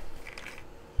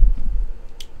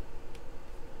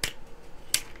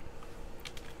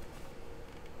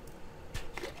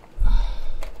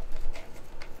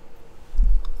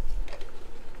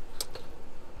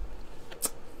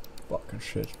 Fucking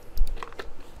shit.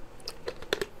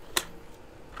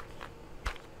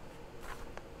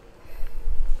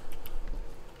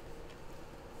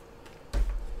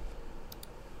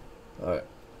 Alright.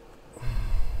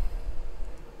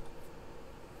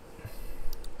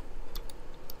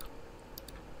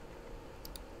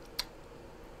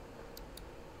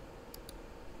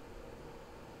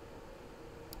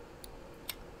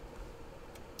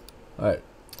 Alright,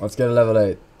 let's get a level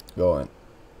 8 going.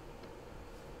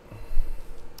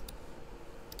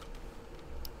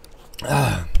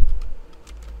 Ah.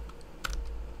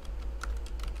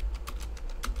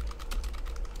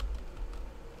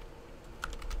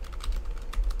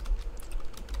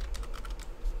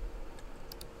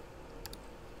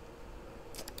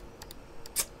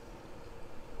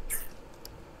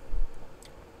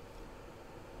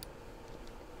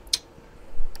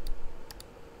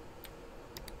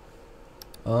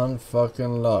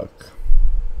 Unfucking luck.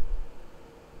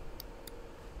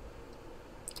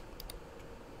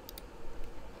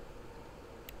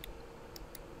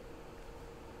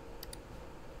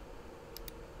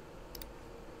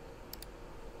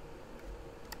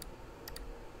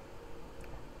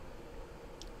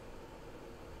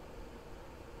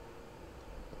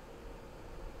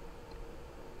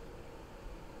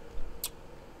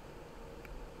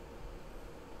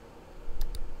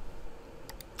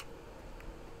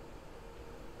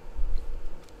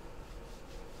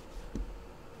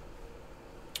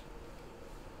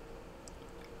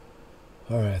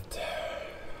 All right.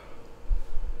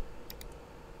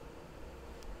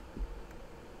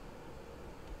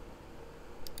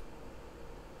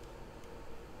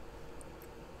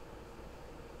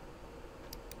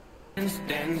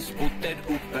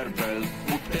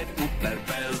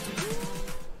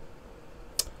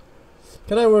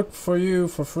 Can I work for you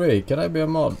for free? Can I be a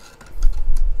mod?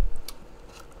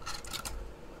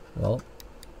 Well,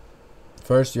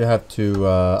 first you have to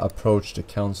approach the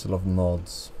Council of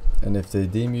Mods. And if they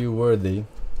deem you worthy,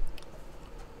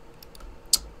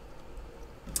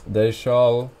 they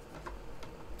shall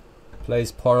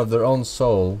place part of their own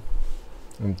soul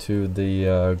into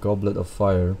the goblet of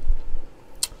fire,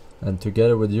 and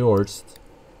together with yours,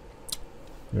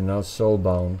 you're now soul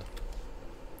bound.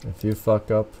 If you fuck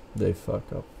up, they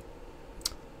fuck up.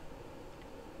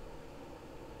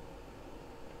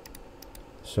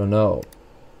 So no,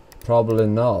 probably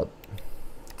not.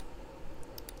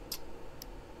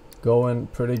 Going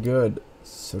pretty good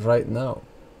right now.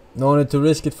 No need to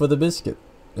risk it for the biscuit.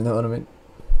 You know what I mean?